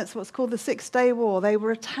 It's what's called the Six-Day War. They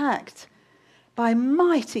were attacked by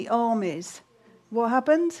mighty armies. What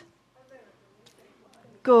happened?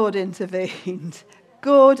 God intervened.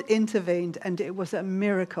 God intervened, and it was a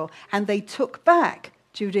miracle. And they took back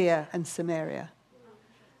Judea and Samaria.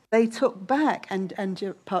 They took back and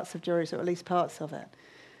parts of Jerusalem, or at least parts of it.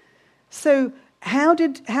 So how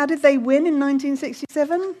did they win in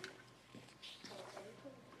 1967?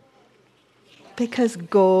 Because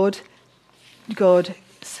God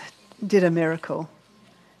did a miracle.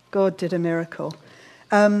 God did a miracle.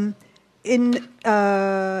 In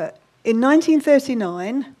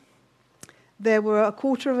 1939, there were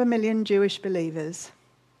 250,000 Jewish believers,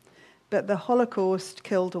 but the Holocaust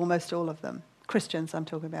killed almost all of them. Christians, I'm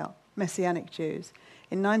talking about, Messianic Jews.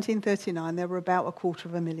 In 1939, there were about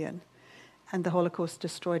 250,000, and the Holocaust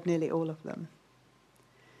destroyed nearly all of them.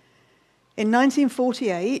 In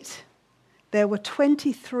 1948, there were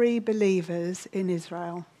 23 believers in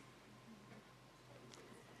Israel.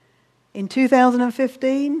 In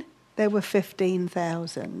 2015, there were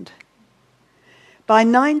 15,000. By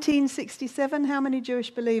 1967, how many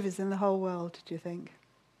Jewish believers in the whole world, do you think?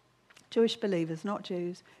 Jewish believers, not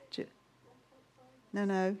Jews.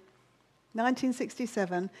 No.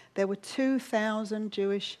 1967, there were 2,000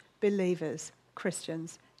 Jewish believers,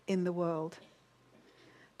 Christians, in the world.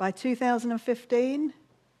 By 2015,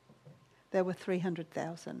 there were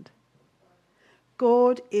 300,000.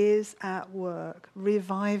 God is at work,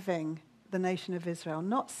 reviving the nation of Israel,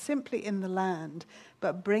 not simply in the land,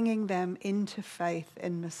 but bringing them into faith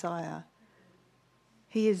in Messiah.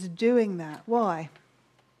 He is doing that. Why?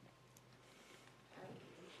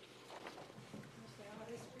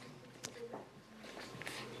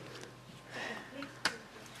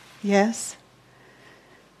 Yes.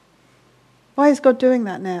 Why is God doing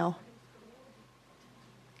that now?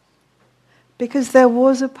 Because there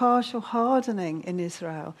was a partial hardening in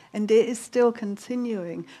Israel, and it is still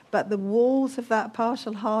continuing, but the walls of that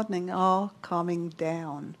partial hardening are coming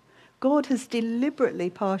down. God has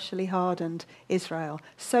deliberately partially hardened Israel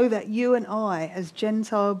so that you and I, as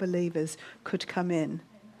Gentile believers, could come in.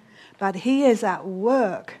 But he is at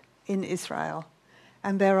work in Israel,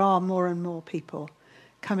 and there are more and more people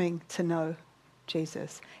coming to know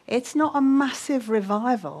Jesus. It's not a massive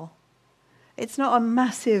revival. It's not a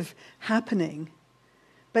massive happening,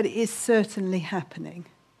 but it is certainly happening.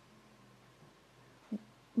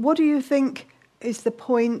 What do you think is the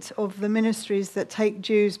point of the ministries that take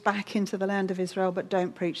Jews back into the land of Israel but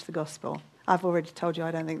don't preach the gospel? I've already told you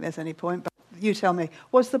I don't think there's any point, but you tell me.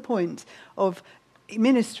 What's the point of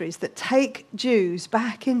ministries that take Jews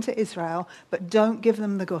back into Israel but don't give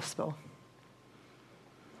them the gospel?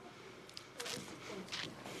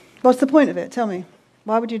 What's the point of it? Tell me.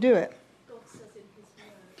 Why would you do it? God says in his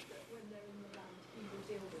word that when they're in the land, he will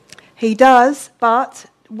deal with them. He does, but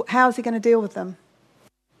how's he going to deal with them?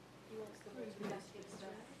 He wants them to bless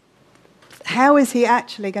Israel. How is he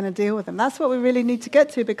actually going to deal with them? That's what we really need to get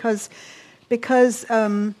to, because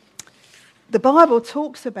the Bible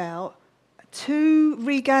talks about 2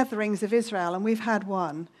 regatherings of Israel, and we've had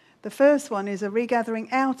one. The first one is a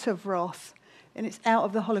regathering out of wrath, and it's out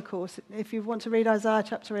of the Holocaust. If you want to read Isaiah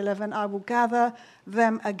chapter 11, I will gather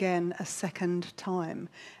them again a second time.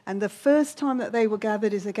 And the first time that they were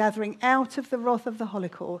gathered is a gathering out of the wrath of the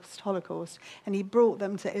Holocaust, and he brought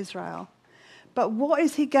them to Israel. But what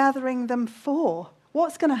is he gathering them for?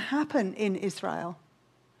 What's going to happen in Israel?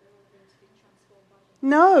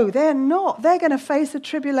 No, they're not. They're going to face a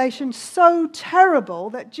tribulation so terrible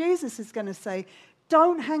that Jesus is going to say,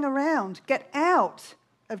 don't hang around, get out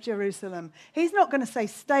of Jerusalem. He's not going to say,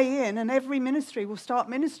 stay in and every ministry will start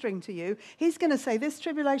ministering to you. He's going to say, this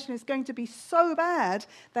tribulation is going to be so bad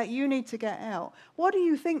that you need to get out. What do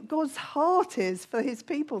you think God's heart is for his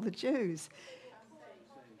people, the Jews?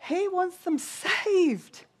 He wants them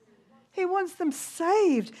saved. He wants them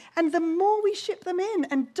saved. And the more we ship them in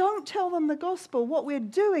and don't tell them the gospel, what we're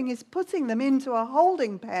doing is putting them into a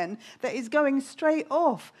holding pen that is going straight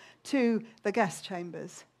off to the gas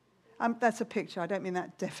chambers. That's a picture. I don't mean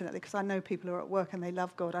that definitely, because I know people who are at work and they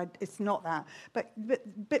love God. It's not that.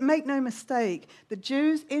 But make no mistake, the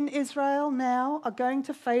Jews in Israel now are going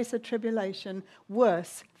to face a tribulation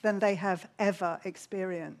worse than they have ever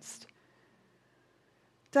experienced.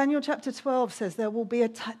 Daniel chapter 12 says there will be a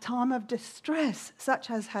time of distress such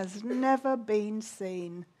as has never been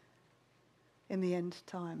seen in the end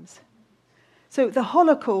times. So the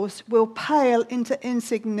Holocaust will pale into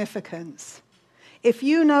insignificance. If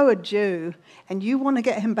you know a Jew and you want to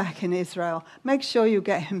get him back in Israel, make sure you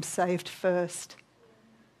get him saved first.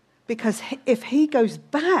 Because if he goes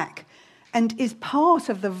back and is part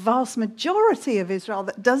of the vast majority of Israel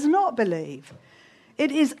that does not believe,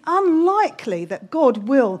 it is unlikely that God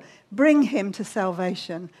will bring him to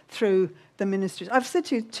salvation through the ministries. I've said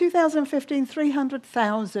to you, 2015,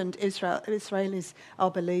 300,000 Israelis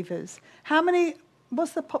are believers.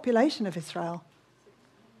 What's the population of Israel?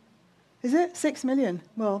 Is it 6 million?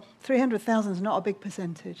 Well, 300,000 is not a big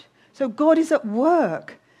percentage. So God is at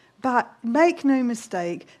work. But make no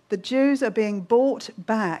mistake, the Jews are being brought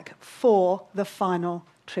back for the final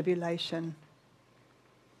tribulation.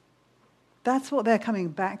 That's what they're coming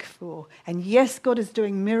back for. And yes, God is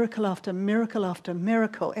doing miracle after miracle after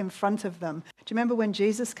miracle in front of them. Do you remember when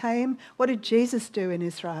Jesus came? What did Jesus do in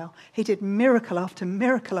Israel? He did miracle after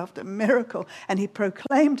miracle after miracle, and he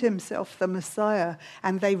proclaimed himself the Messiah,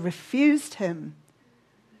 and they refused him.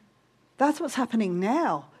 That's what's happening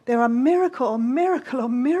now. There are miracle on miracle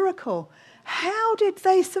on miracle. How did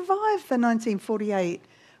they survive the 1948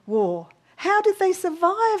 war? How did they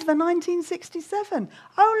survive the 1967?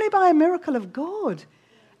 Only by a miracle of God.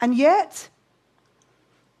 And yet,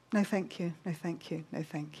 no thank you, no thank you, no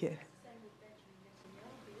thank you. Same with Benjamin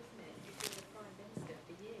Netanyahu, isn't it? He's been the Prime Minister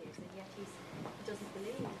for years, and yet he doesn't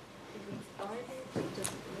believe. He reads the Bible, but he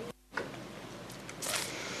doesn't believe.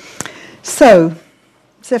 So,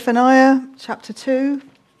 Zephaniah chapter 2,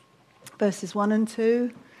 verses 1 and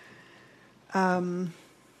 2.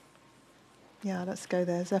 Let's go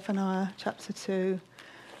there. Zephaniah chapter 2,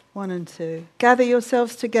 1 and 2. Gather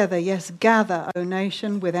yourselves together, yes, gather, O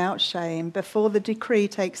nation, without shame, before the decree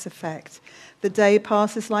takes effect. The day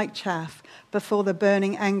passes like chaff, before the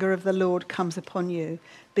burning anger of the Lord comes upon you,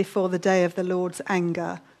 before the day of the Lord's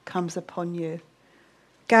anger comes upon you.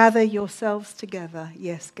 Gather yourselves together,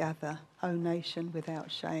 yes, gather, O nation,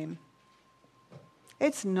 without shame.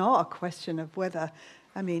 It's not a question of whether,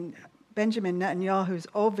 Benjamin Netanyahu is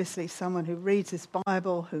obviously someone who reads his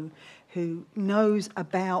Bible, who knows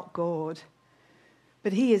about God.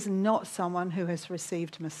 But he is not someone who has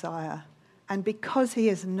received Messiah. And because he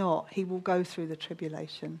is not, he will go through the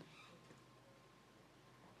tribulation.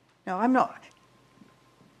 Now,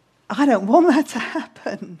 I don't want that to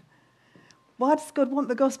happen. Why does God want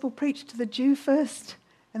the gospel preached to the Jew first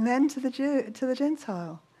and then to the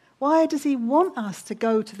Gentile? Why does he want us to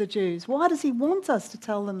go to the Jews? Why does he want us to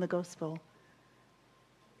tell them the gospel?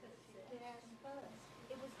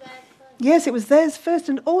 Yes, it was theirs first.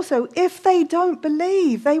 And also, if they don't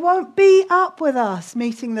believe, they won't be up with us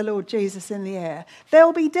meeting the Lord Jesus in the air.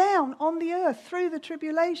 They'll be down on the earth through the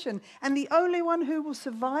tribulation. And the only one who will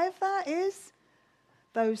survive that is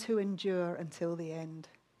those who endure until the end.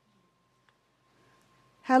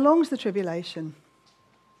 How long's the tribulation?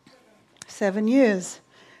 7 years.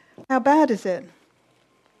 How bad is it?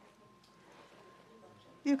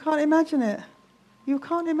 You can't imagine it. You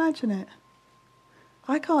can't imagine it.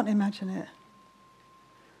 I can't imagine it.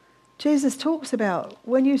 Jesus talks about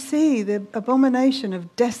when you see the abomination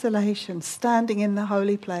of desolation standing in the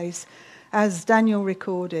holy place, as Daniel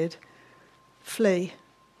recorded, flee.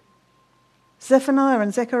 Zephaniah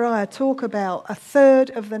and Zechariah talk about a third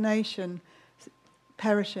of the nation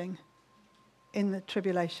perishing in the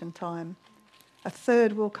tribulation time. A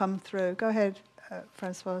third will come through. Go ahead,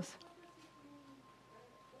 Francois.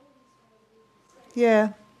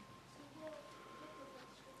 Yeah.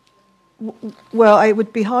 Well, it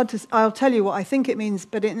would be hard to... I'll tell you what I think it means,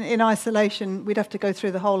 but in isolation, we'd have to go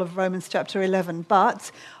through the whole of Romans chapter 11.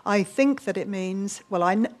 But I think that it means...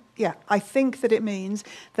 I think that it means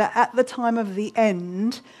that at the time of the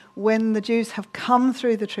end, when the Jews have come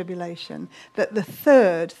through the tribulation, that the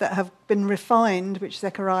third that have been refined, which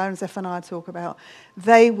Zechariah and Zephaniah talk about,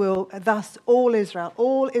 they will, thus all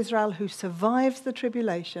Israel who survives the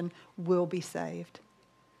tribulation will be saved.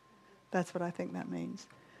 That's what I think that means.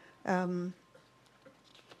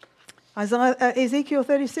 Ezekiel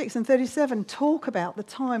 36 and 37 talk about the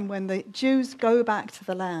time when the Jews go back to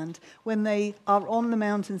the land, when they are on the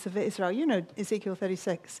mountains of Israel. You know, Ezekiel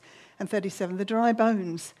 36 and 37, the dry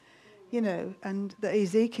bones, and that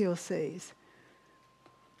Ezekiel sees.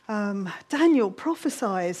 Daniel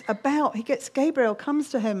prophesies about, Gabriel comes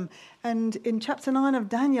to him and in chapter 9 of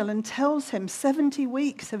Daniel and tells him 70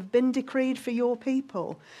 weeks have been decreed for your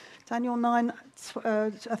people. Daniel 9, I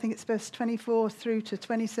think it's verse 24 through to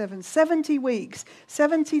 27. 70 weeks,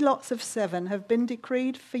 70 lots of 7 have been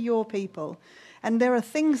decreed for your people. And there are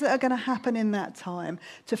things that are going to happen in that time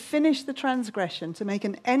to finish the transgression, to make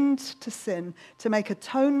an end to sin, to make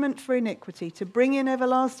atonement for iniquity, to bring in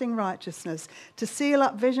everlasting righteousness, to seal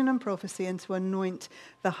up vision and prophecy, and to anoint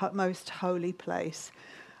the most holy place.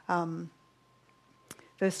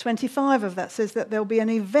 Verse 25 of that says that there'll be an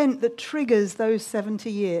event that triggers those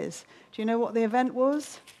 70 years. Do you know what the event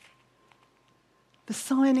was? The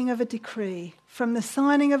signing of a decree. From the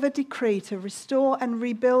signing of a decree to restore and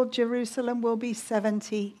rebuild Jerusalem will be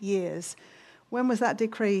 70 years. When was that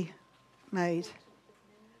decree made?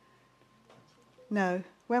 No.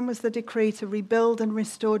 When was the decree to rebuild and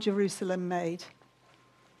restore Jerusalem made?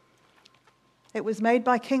 It was made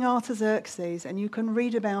by King Artaxerxes, and you can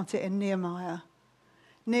read about it in Nehemiah.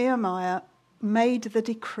 Nehemiah made the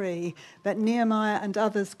decree that Nehemiah and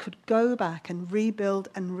others could go back and rebuild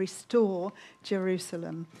and restore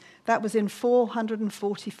Jerusalem. That was in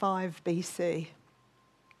 445 BC.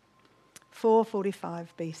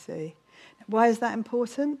 445 BC. Why is that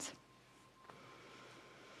important?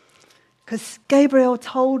 Because Gabriel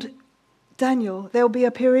told Daniel there will be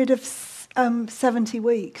a period of 70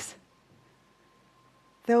 weeks.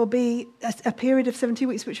 There will be a period of 70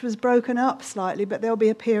 weeks which was broken up slightly, but there will be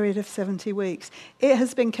a period of 70 weeks. It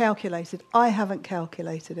has been calculated. I haven't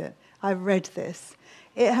calculated it. I read this.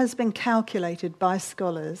 It has been calculated by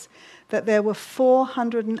scholars that there were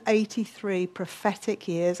 483 prophetic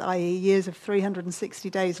years, i.e. years of 360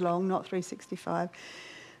 days long, not 365,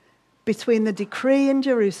 between the decree in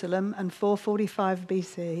Jerusalem and 445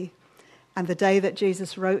 BC and the day that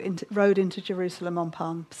Jesus rode into Jerusalem on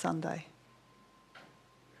Palm Sunday.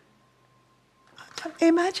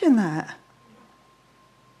 Imagine that.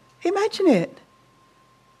 Imagine it.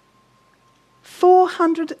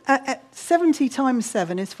 70 times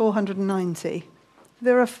 7 is 490.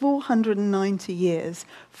 There are 490 years.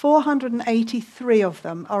 483 of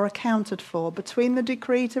them are accounted for between the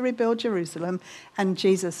decree to rebuild Jerusalem and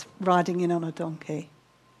Jesus riding in on a donkey.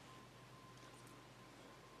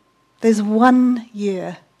 There's 1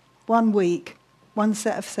 year, 1 week, 1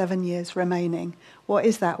 set of 7 years remaining. What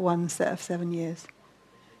is that 1 set of 7 years?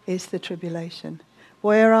 It's the tribulation.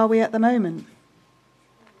 Where are we at the moment?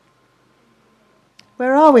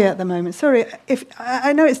 Where are we at the moment? Sorry, if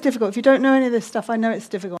I know it's difficult. If you don't know any of this stuff, I know it's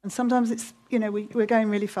difficult. And sometimes it's, we're going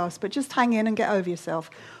really fast. But just hang in and get over yourself.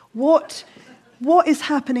 What is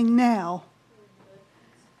happening now?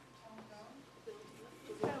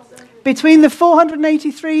 Between the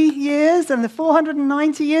 483 years and the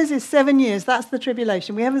 490 years is 7 years. That's the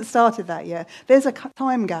tribulation. We haven't started that yet. There's a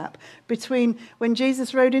time gap between when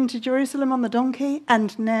Jesus rode into Jerusalem on the donkey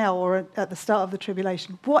and now, or at the start of the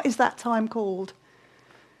tribulation. What is that time called?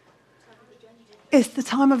 It's the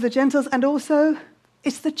time of the Gentiles, and also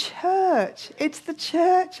it's the church. It's the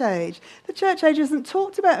church age. The church age isn't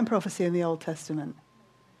talked about in prophecy in the Old Testament.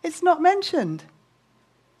 It's not mentioned.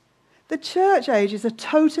 The church age is a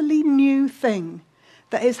totally new thing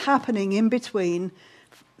that is happening in between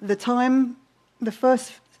the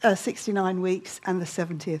first 69 weeks and the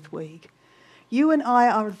 70th week. You and I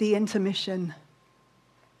are the intermission.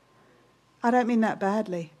 I don't mean that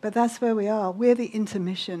badly, but that's where we are. We're the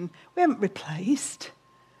intermission. We haven't replaced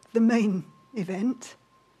the main event.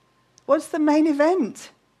 What's the main event?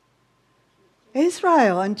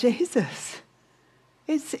 Israel and Jesus.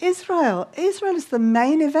 It's Israel. Israel is the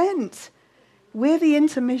main event. We're the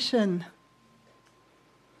intermission.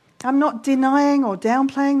 I'm not denying or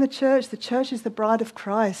downplaying the church. The church is the bride of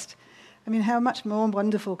Christ. I mean, how much more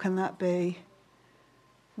wonderful can that be?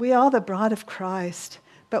 We are the bride of Christ,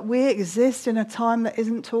 but we exist in a time that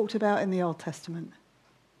isn't talked about in the Old Testament.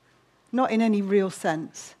 Not in any real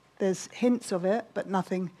sense. There's hints of it, but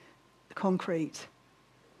nothing concrete.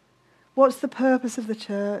 What's the purpose of the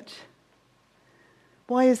church?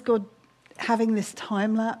 Why is God having this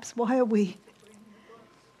time lapse? Why are we?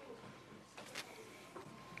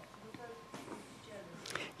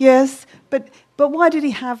 Yes, but why did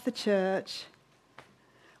he have the church?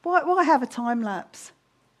 Why have a time lapse?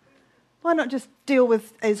 Why not just deal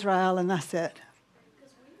with Israel and that's it?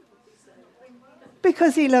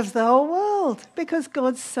 Because he loves the whole world. Because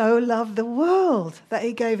God so loved the world that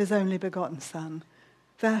he gave his only begotten Son,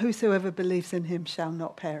 that whosoever believes in him shall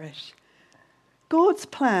not perish. God's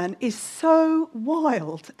plan is so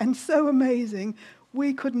wild and so amazing,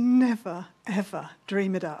 we could never, ever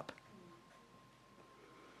dream it up.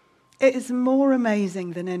 It is more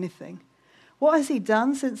amazing than anything. What has he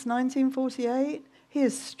done since 1948? He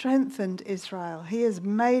has strengthened Israel. He has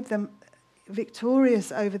made them victorious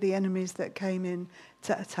over the enemies that came in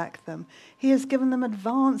to attack them. He has given them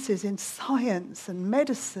advances in science and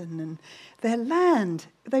medicine and their land.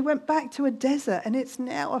 They went back to a desert and it's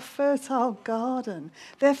now a fertile garden.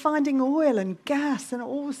 They're finding oil and gas and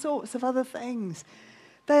all sorts of other things.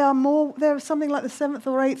 They're something like the 7th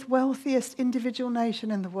or 8th wealthiest individual nation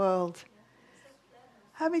in the world.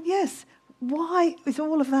 I mean, yes, why is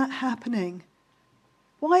all of that happening?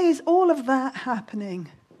 Why is all of that happening?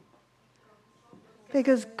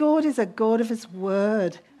 Because God is a God of his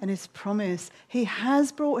word and his promise. He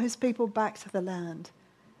has brought his people back to the land,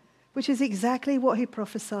 which is exactly what he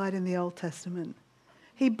prophesied in the Old Testament.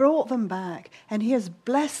 He brought them back and he has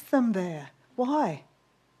blessed them there. Why?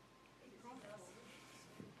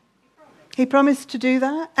 He promised to do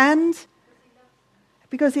that, and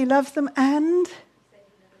because he loves them, and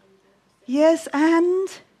yes, and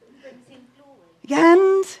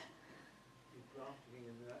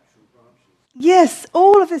yes,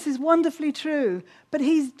 all of this is wonderfully true, but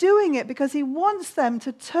he's doing it because he wants them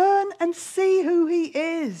to turn and see who he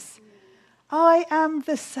is. I am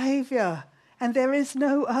the Saviour, and there is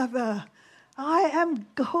no other. I am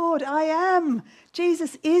God, I am.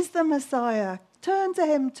 Jesus is the Messiah. Turn to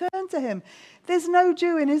him, turn to him. There's no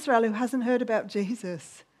Jew in Israel who hasn't heard about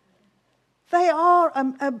Jesus. They are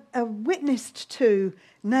a witnessed to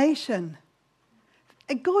nation.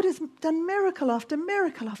 And God has done miracle after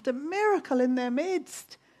miracle after miracle in their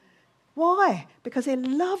midst. Why? Because he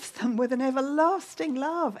loves them with an everlasting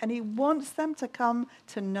love and he wants them to come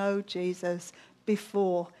to know Jesus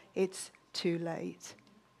before it's too late.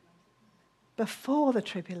 Before the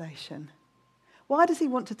tribulation. Why does he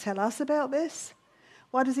want to tell us about this?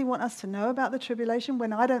 Why does he want us to know about the tribulation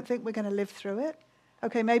when I don't think we're going to live through it?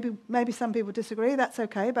 Okay, maybe some people disagree, that's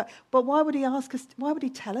okay, but why would he ask us, why would he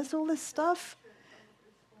tell us all this stuff?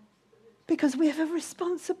 Because we have a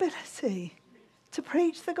responsibility to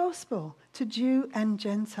preach the gospel to Jew and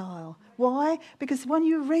Gentile. Why? Because when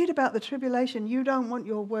you read about the tribulation, you don't want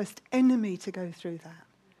your worst enemy to go through that.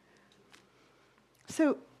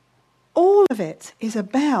 So all of it is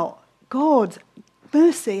about God's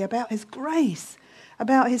mercy, about his grace,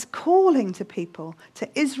 about his calling to people, to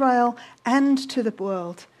Israel and to the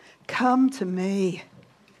world. Come to me.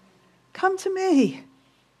 Come to me.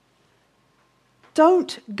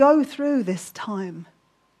 Don't go through this time.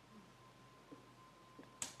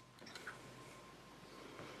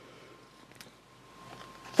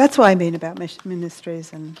 That's what I mean about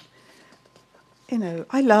ministries. And,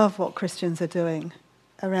 I love what Christians are doing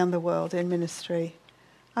around the world in ministry.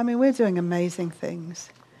 I mean, we're doing amazing things.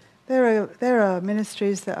 There are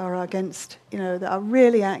ministries that are against, that are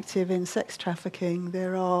really active in sex trafficking.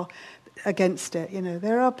 There are against it,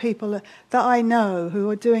 There are people that I know who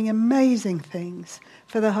are doing amazing things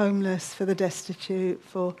for the homeless, for the destitute,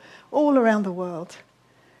 for all around the world.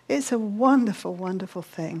 It's a wonderful, wonderful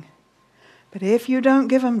thing. But if you don't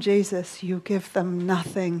give them Jesus, you give them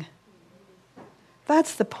nothing.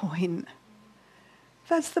 That's the point.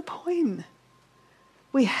 That's the point.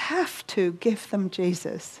 We have to give them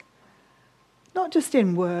Jesus. Not just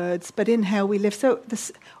in words, but in how we live. So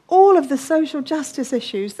all of the social justice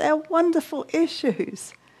issues, they're wonderful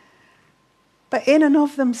issues. But in and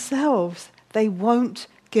of themselves, they won't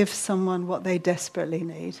give someone what they desperately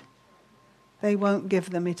need. They won't give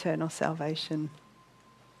them eternal salvation.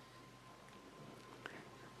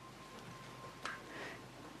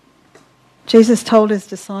 Jesus told his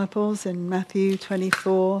disciples in Matthew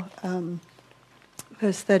 24,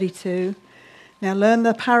 verse 32, "Now learn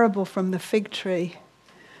the parable from the fig tree.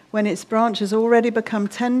 When its branch has already become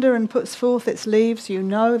tender and puts forth its leaves, you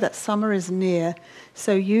know that summer is near.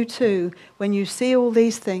 So you too, when you see all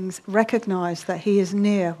these things, recognize that he is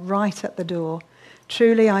near, right at the door.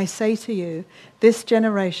 Truly I say to you, this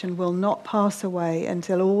generation will not pass away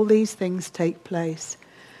until all these things take place.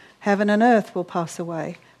 Heaven and earth will pass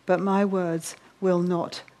away, but my words will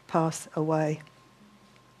not pass away."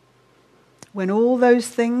 When all those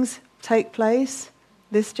things take place,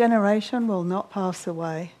 this generation will not pass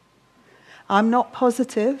away. I'm not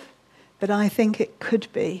positive, but I think it could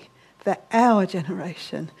be that our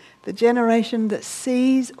generation, the generation that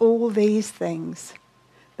sees all these things,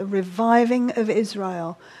 the reviving of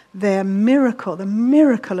Israel, their miracle, the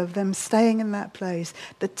miracle of them staying in that place,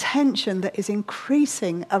 the tension that is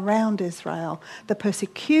increasing around Israel, the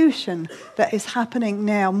persecution that is happening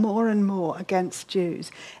now more and more against Jews,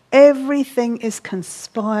 everything is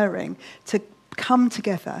conspiring to come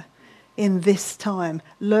together in this time.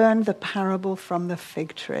 Learn the parable from the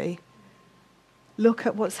fig tree. Look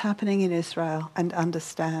at what's happening in Israel and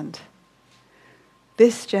understand.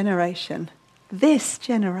 This generation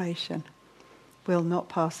will not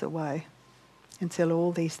pass away until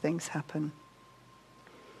all these things happen.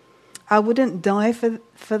 I wouldn't die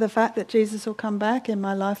for the fact that Jesus will come back in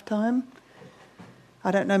my lifetime.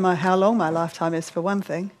 I don't know how long my lifetime is, for one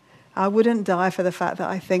thing. I wouldn't die for the fact that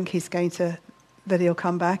I think that he'll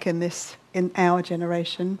come back in our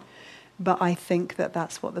generation, but I think that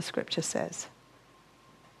that's what the scripture says.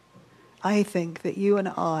 I think that you and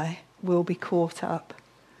I will be caught up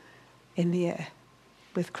in the air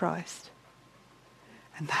with Christ.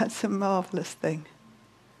 And that's a marvelous thing.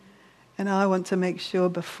 And I want to make sure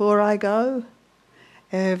before I go,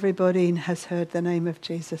 everybody has heard the name of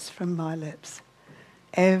Jesus from my lips.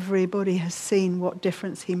 Everybody has seen what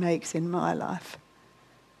difference he makes in my life.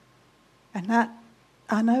 And that,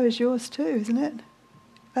 I know, is yours too, isn't it?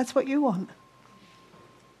 That's what you want.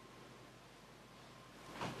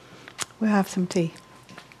 We'll have some tea.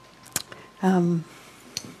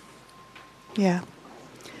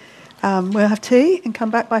 We'll have tea and come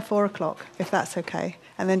back by 4:00, if that's okay.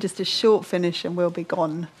 And then just a short finish and we'll be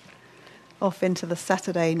gone off into the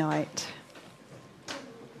Saturday night.